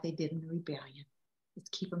hearts like they did in the rebellion. Let's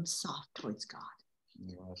keep them soft towards God.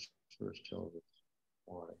 Last verse tells us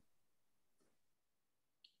why.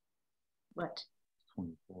 What?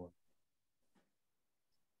 24.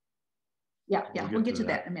 Yeah, we'll get to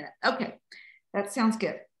that in a minute. Okay, that sounds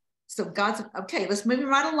good. So okay, let's move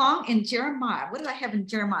right along in Jeremiah. What did I have in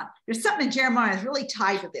Jeremiah? There's something in Jeremiah that's really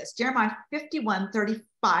tied to this. Jeremiah 51,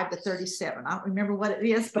 35 to 37. I don't remember what it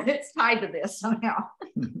is, but it's tied to this somehow.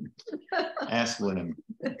 Ask Lynn.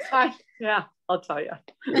 Yeah, I'll tell you.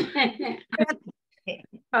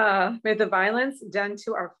 May the violence done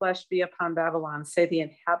to our flesh be upon Babylon, say the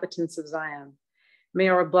inhabitants of Zion. May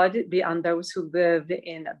our blood be on those who live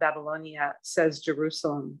in Babylonia, says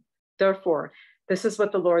Jerusalem. Therefore, this is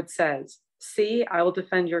what the Lord says. See, I will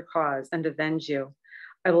defend your cause and avenge you.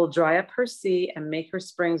 I will dry up her sea and make her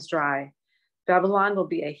springs dry. Babylon will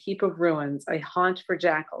be a heap of ruins, a haunt for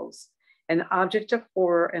jackals, an object of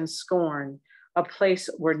horror and scorn, a place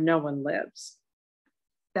where no one lives.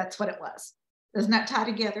 That's what it was. Doesn't that tie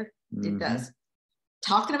together? It does.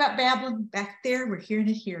 Talking about Babylon back there, we're hearing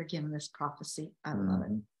it here again in this prophecy. I love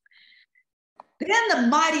it. Then the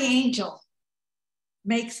mighty angel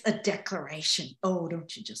makes a declaration. Oh,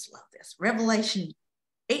 don't you just love this? Revelation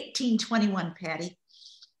 18:21, Patty.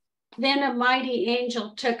 Then a mighty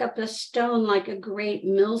angel took up a stone like a great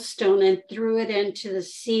millstone and threw it into the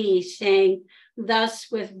sea, saying, thus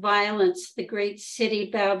with violence the great city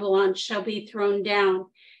Babylon shall be thrown down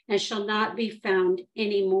and shall not be found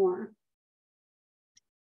anymore.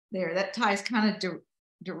 There, that ties kind of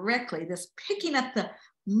directly, this picking up the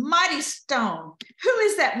mighty stone. Who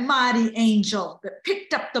is that mighty angel that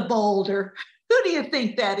picked up the boulder? Who do you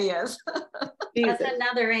think that is? That's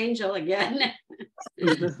another angel again.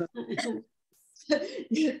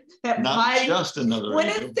 That not mighty, just another when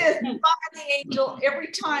angel. It says mighty angel,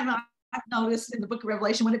 every time I've noticed in the book of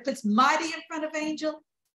Revelation, when it puts mighty in front of angel,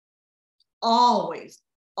 always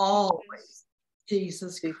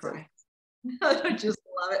Jesus Christ. I just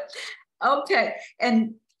love it. Okay,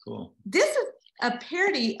 and cool. This is a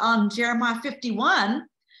parody on Jeremiah 51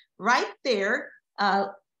 right there,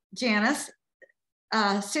 Janice,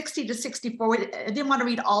 60 to 64. I didn't want to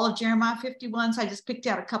read all of Jeremiah 51, so I just picked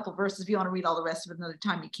out a couple verses. If you want to read all the rest of it another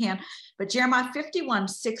time, you can. But Jeremiah 51,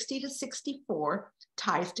 60 to 64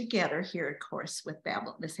 ties together here, of course, with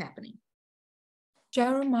Babylon, this happening.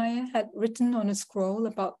 Jeremiah had written on a scroll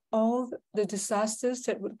about all the disasters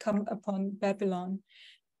that would come upon Babylon,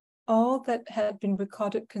 all that had been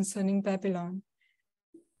recorded concerning Babylon.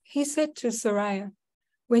 He said to Sariah,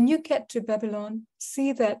 when you get to Babylon,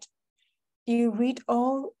 see that you read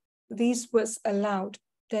all these words aloud,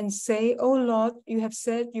 then say, O Lord, you have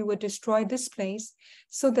said you will destroy this place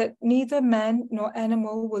so that neither man nor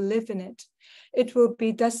animal will live in it. It will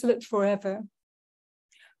be desolate forever.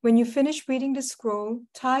 When you finish reading the scroll,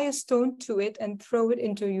 tie a stone to it and throw it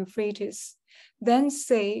into Euphrates. Then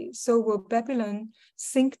say, so will Babylon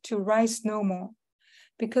sink to rise no more,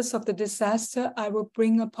 because of the disaster I will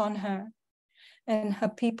bring upon her, and her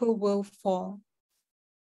people will fall.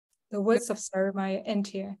 The words of Jeremiah end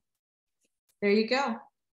here. There you go.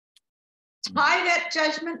 Tie that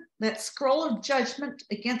judgment, that scroll of judgment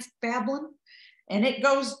against Babylon, and it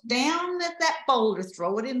goes down at that boulder.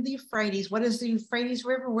 Throw it in the Euphrates. What is the Euphrates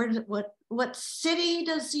River? Where does it, what city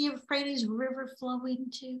does the Euphrates River flow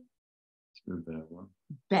into? Through Babylon.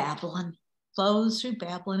 Babylon. Flows through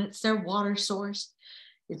Babylon. It's their water source.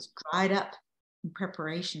 It's dried up in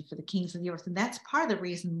preparation for the kings of the earth. And that's part of the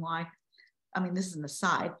reason why, I mean, this is an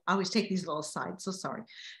aside. I always take these little asides, so sorry.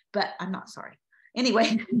 But I'm not sorry.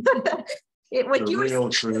 Anyway, the real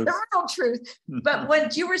truth. But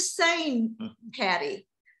what you were saying, Patty,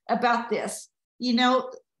 about this, you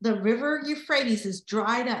know, the river Euphrates is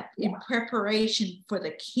dried up in preparation for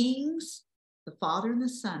the kings, the Father and the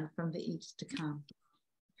Son from the east to come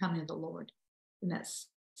to the Lord in that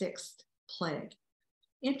sixth plague.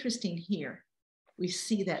 Interesting here. We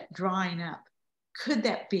see that drying up. Could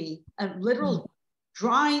that be a literal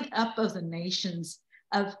drying up of the nations,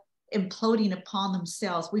 of imploding upon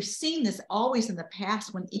themselves? We've seen this always in the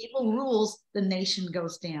past. When evil rules, the nation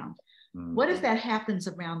goes down. What if that happens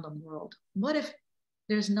around the world? What if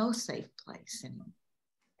there's no safe place anymore?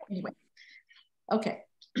 Anyway, okay.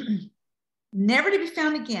 Never to be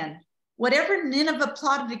found again. Whatever Nineveh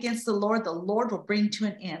plotted against the Lord will bring to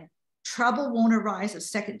an end. Trouble won't arise a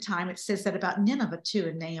second time. It says that about Nineveh too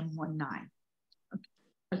in Nahum 1:9.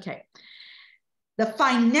 Okay. The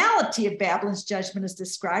finality of Babylon's judgment is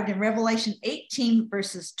described in Revelation 18,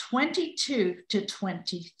 verses 22 to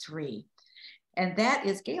 23. And that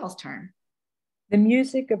is Gail's turn. The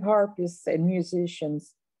music of harpists and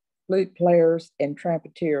musicians, flute players and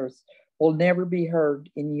trumpeters will never be heard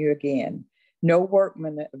in you again. No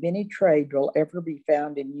workman of any trade will ever be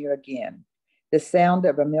found in you again. The sound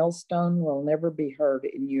of a millstone will never be heard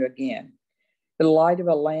in you again. The light of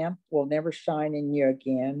a lamp will never shine in you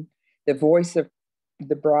again. The voice of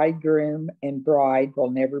the bridegroom and bride will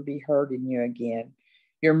never be heard in you again.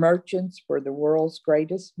 Your merchants were the world's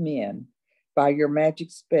greatest men. By your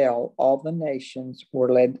magic spell, all the nations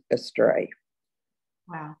were led astray.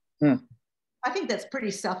 Wow. I think that's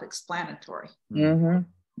pretty self-explanatory.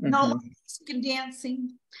 Mm-hmm. No more music and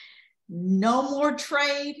dancing, no more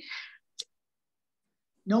trade,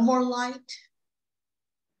 no more light,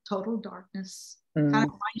 total darkness. Kind of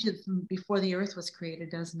reminds you from before the earth was created,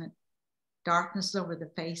 doesn't it? Darkness over the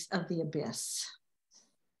face of the abyss.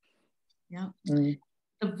 Yeah. The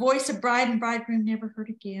voice of bride and bridegroom never heard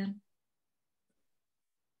again.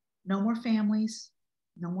 No more families,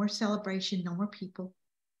 no more celebration, no more people.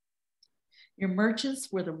 Your merchants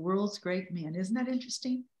were the world's great men. Isn't that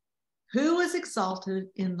interesting? Who was exalted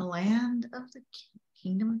in the land of the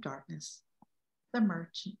kingdom of darkness? The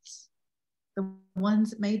merchants, the ones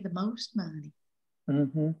that made the most money.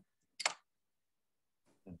 Mm-hmm.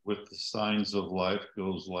 With the signs of life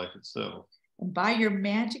goes life itself. And by your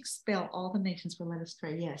magic spell, all the nations were led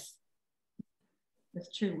astray. Yes,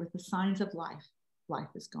 that's true. With the signs of life, life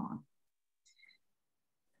is gone.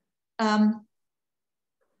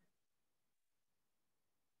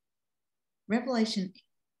 Revelation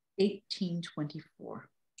 18:24.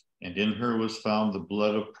 And in her was found the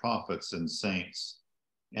blood of prophets and saints,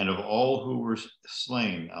 and of all who were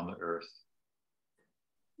slain on the earth.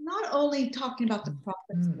 Not only talking about the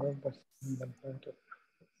prophets,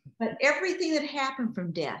 but everything that happened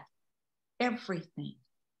from death, everything,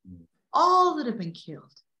 all that have been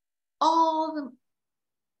killed,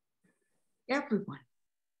 everyone,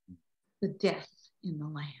 the death in the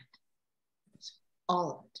land,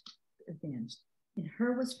 all of it avenged. In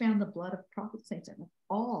her was found the blood of prophets, saints, and of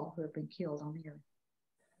all who have been killed on the earth.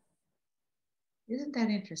 Isn't that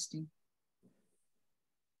interesting?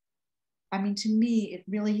 I mean, to me, it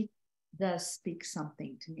really does speak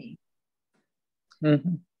something to me.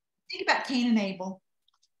 Mm-hmm. Think about Cain and Abel,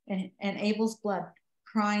 and Abel's blood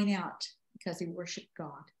crying out because he worshiped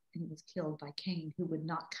God, and he was killed by Cain, who would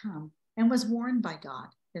not come and was warned by God,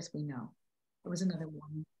 as we know. It was another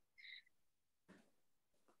warning.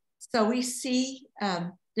 So we see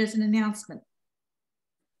there's an announcement.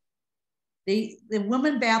 The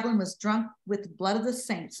woman Babylon was drunk with the blood of the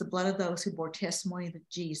saints, the blood of those who bore testimony of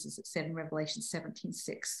Jesus, it said in Revelation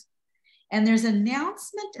 17:6. And there's an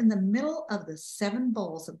announcement in the middle of the 7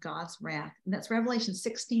 bowls of God's wrath. And that's Revelation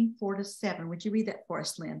 16:4-7. Would you read that for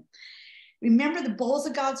us, Lynn? Remember the bowls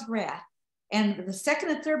of God's wrath. And the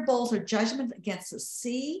second and third bowls are judgment against the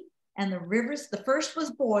sea and the rivers. The first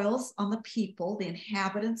was boils on the people. The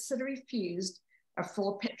inhabitants that are refused are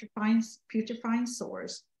full of putrefying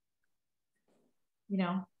sores. You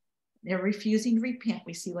know, they're refusing to repent,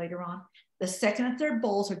 we see later on. The second and third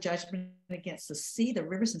bowls are judgment against the sea, the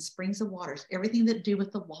rivers and springs of waters, everything that do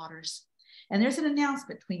with the waters. And there's an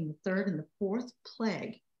announcement between the third and the fourth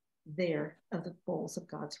plague there of the bowls of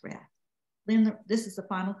God's wrath. Then this is the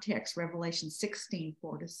final text, Revelation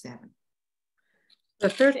 16:4-7. The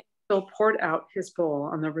third angel poured out his bowl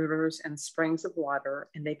on the rivers and springs of water,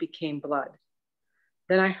 and they became blood.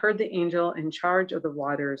 Then I heard the angel in charge of the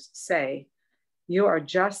waters say, "You are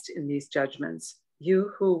just in these judgments, you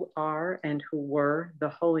who are and who were the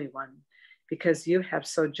Holy One, because you have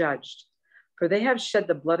so judged. For they have shed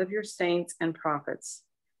the blood of your saints and prophets,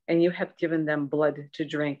 and you have given them blood to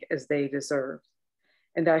drink as they deserve."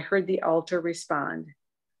 And I heard the altar respond,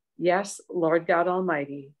 "Yes, Lord God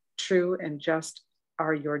Almighty, true and just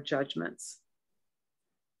are your judgments."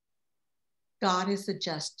 God is the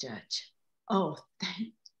just judge. Oh,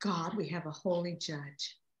 thank God we have a holy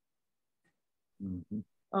judge. Mm-hmm.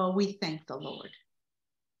 Oh, we thank the Lord.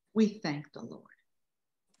 We thank the Lord.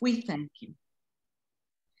 We thank him.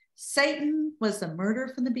 Satan was the murderer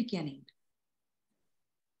from the beginning.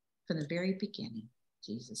 From the very beginning,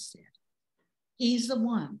 Jesus said. He's the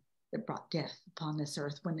one that brought death upon this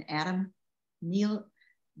earth. When Adam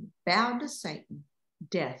bowed to Satan,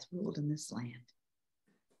 death ruled in this land.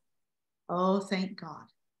 Oh, thank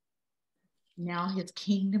God. Now his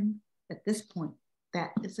kingdom, at this point,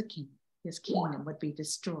 that is a kingdom. His kingdom would be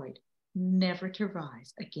destroyed, never to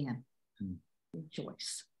rise again.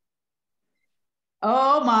 Rejoice.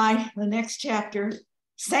 Oh my, the next chapter.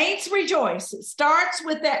 Saints rejoice. It starts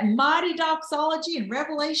with that mighty doxology in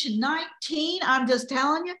Revelation 19. I'm just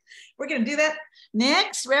telling you, we're going to do that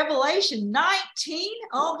next. Revelation 19.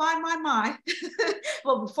 Oh my.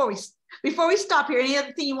 Well, before we stop here, any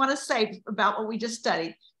other thing you want to say about what we just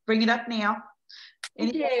studied? Bring it up now.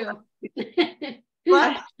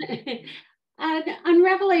 What? On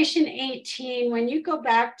Revelation 18, when you go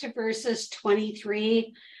back to verses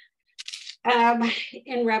 23,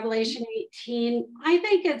 in Revelation 18, I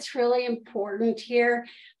think it's really important here.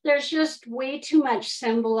 There's just way too much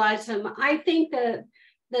symbolism. I think that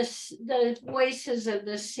the voices of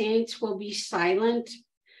the saints will be silent.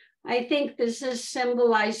 I think this is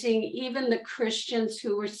symbolizing even the Christians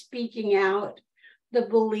who were speaking out, the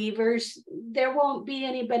believers. There won't be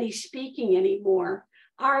anybody speaking anymore.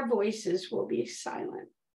 Our voices will be silent.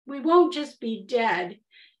 We won't just be dead.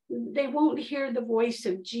 They won't hear the voice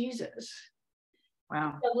of Jesus.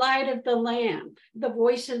 Wow. The light of the lamp, the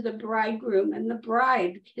voice of the bridegroom and the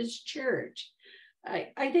bride, his church.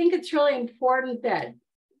 I think it's really important that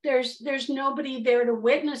there's nobody there to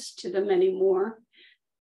witness to them anymore.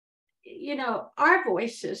 You know, our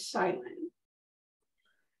voice is silent.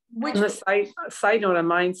 Which the side note of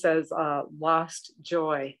mine says lost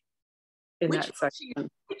joy in that section.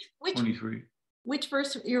 Which 23. Which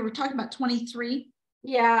verse? You were talking about 23?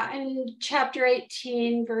 Yeah, in chapter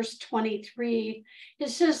 18, verse 23, it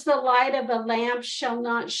says, "The light of a lamp shall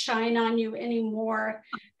not shine on you anymore,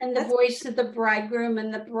 and the voice of the bridegroom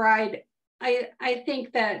and the bride." I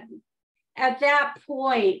think that at that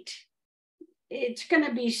point, it's going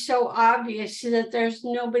to be so obvious that there's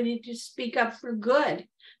nobody to speak up for good,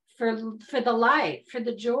 for the light, for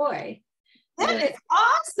the joy. That is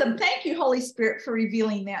awesome. Thank you, Holy Spirit, for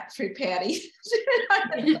revealing that through Patty.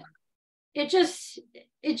 It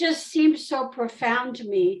just seems so profound to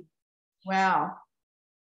me. Wow.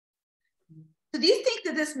 So do you think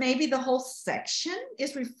that this maybe the whole section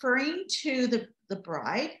is referring to the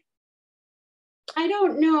bride? I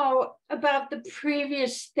don't know about the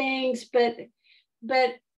previous things, but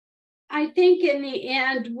I think in the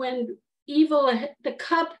end, when the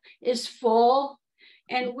cup is full,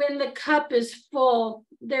 and when the cup is full,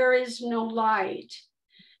 there is no light.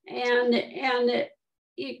 And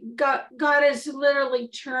God has literally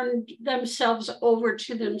turned themselves over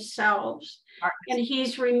to themselves, and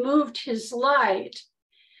he's removed his light.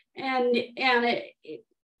 And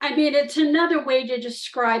I mean, it's another way to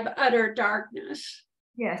describe utter darkness.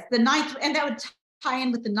 Yes, the ninth, and that would tie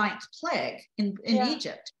in with the ninth plague in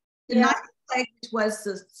Egypt. The ninth plague was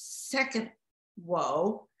the second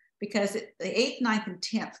woe, because the 8th, 9th, and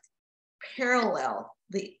 10th parallel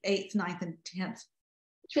the 8th, 9th, and 10th.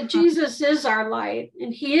 But Jesus is our light,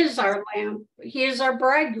 and he is our lamp. He is our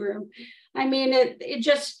bridegroom. I mean, it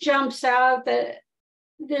just jumps out that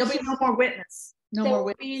there'll be no more witness. No more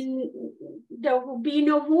witness. There will be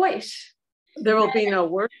no voice. There will be no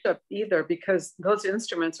worship either, because those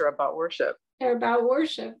instruments are about worship. They're about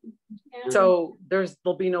worship. Yeah. So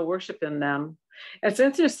there'll be no worship in them. It's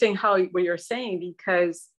interesting what you're saying,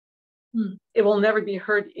 because it will never be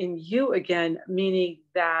heard in you again, meaning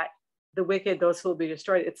that the wicked, those who will be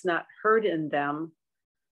destroyed, it's not heard in them,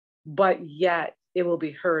 but yet it will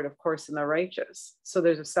be heard, of course, in the righteous. So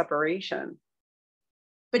there's a separation.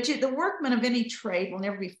 But the workman of any trade will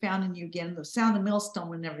never be found in you again. The sound of the millstone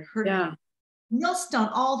will never be heard of you. Millstone,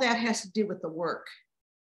 all that has to do with the work.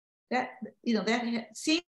 That, that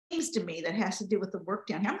seems to me that has to do with the work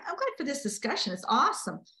down here. I'm glad for this discussion. It's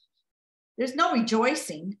awesome. There's no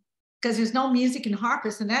rejoicing, because there's no music and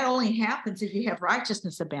harpists, and that only happens if you have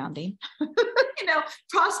righteousness abounding.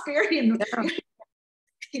 Prosperity, and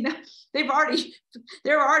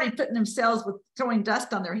they're already putting themselves with throwing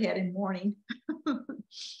dust on their head in mourning.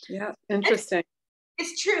 Yeah, interesting.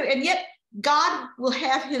 It's true, and yet God will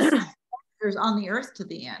have his on the earth to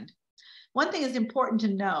the end. One thing is important to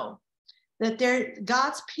know, that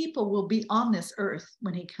God's people will be on this earth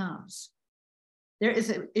when he comes. There is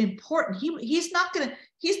an important, he's not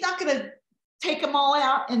gonna take them all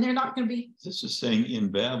out, and they're not gonna be. This is saying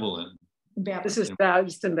in Babylon. This is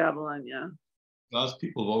just in Babylon, yeah. God's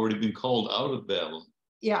people have already been called out of Babylon.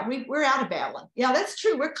 Yeah, we're out of Babylon. Yeah, that's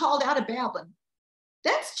true. We're called out of Babylon.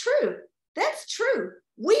 That's true. That's true.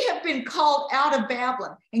 We have been called out of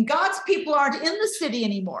Babylon, and God's people aren't in the city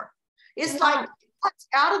anymore. It's like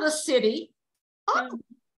out of the city.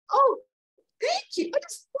 Oh, thank you.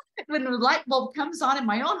 When the light bulb comes on in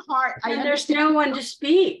my own heart, and there's no one to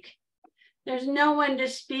speak. There's no one to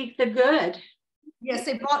speak the good. Yes,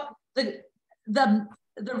 they brought the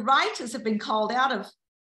righteous have been called out of.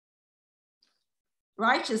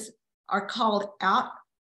 Righteous are called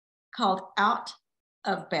out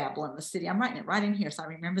of Babylon, the city. I'm writing it right in here, so I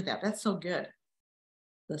remember that. That's so good.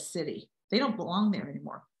 The city. They don't belong there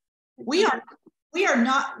anymore. We are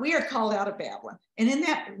not. We are called out of Babylon, and in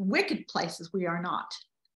that wicked places we are not.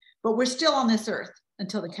 But we're still on this earth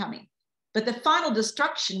until the coming. But the final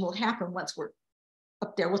destruction will happen once we're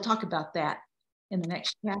up there. We'll talk about that in the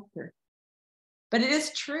next chapter. But it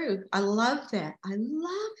is true. I love that. I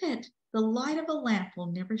love it. The light of a lamp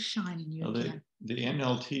will never shine in you again. The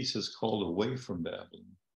NLT says called away from Babylon.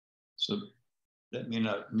 So that may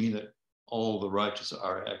not mean that all the righteous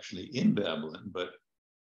are actually in Babylon, but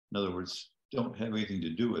in other words, don't have anything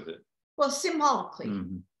to do with it. Well, symbolically,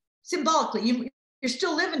 you're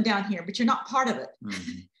still living down here, but you're not part of it.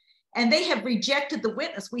 And they have rejected the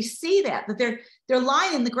witness. We see that they're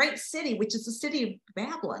lying in the great city, which is the city of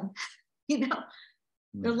Babylon.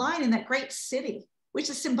 They're lying in that great city, which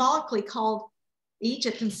is symbolically called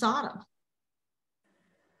Egypt and Sodom,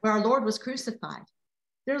 where our Lord was crucified.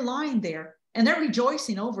 They're lying there, and they're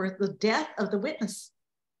rejoicing over the death of the witness,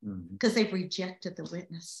 because they've rejected the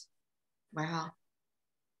witness. Wow.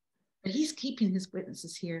 But he's keeping his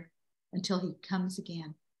witnesses here until he comes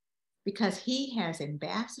again, because he has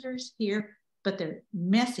ambassadors here, but their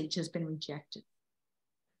message has been rejected.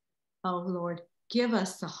 Oh, Lord, give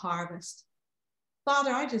us the harvest.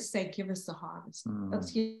 Father, I just say, give us the harvest.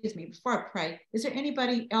 Excuse me, before I pray, is there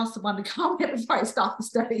anybody else that wanted to comment before I stop the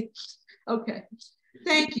study? Okay.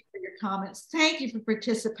 Thank you for your comments. Thank you for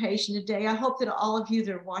participation today. I hope that all of you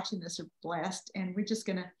that are watching this are blessed, and we're just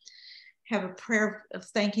going to have a prayer of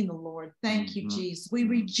thanking the Lord. Thank you, Jesus. We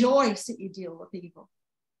rejoice that you deal with evil.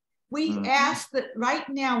 We ask that right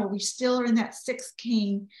now, while we still are in that sixth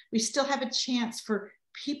king, we still have a chance for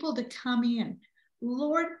people to come in.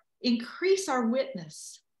 Lord, increase our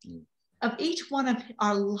witness of each one of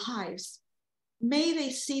our lives. May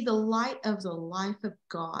they see the light of the life of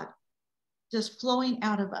God just flowing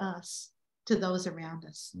out of us to those around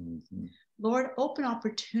us. Lord, open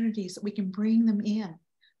opportunities that we can bring them in.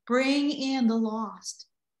 Bring in the lost,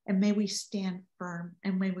 and may we stand firm,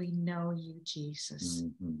 and may we know you, Jesus.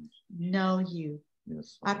 Know you.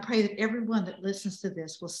 Yes. I pray that everyone that listens to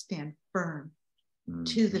this will stand firm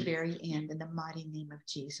to the very end in the mighty name of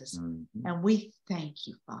Jesus. And we thank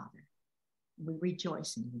you, Father. We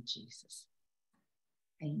rejoice in you, Jesus.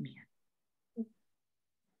 Amen.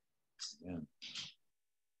 Amen.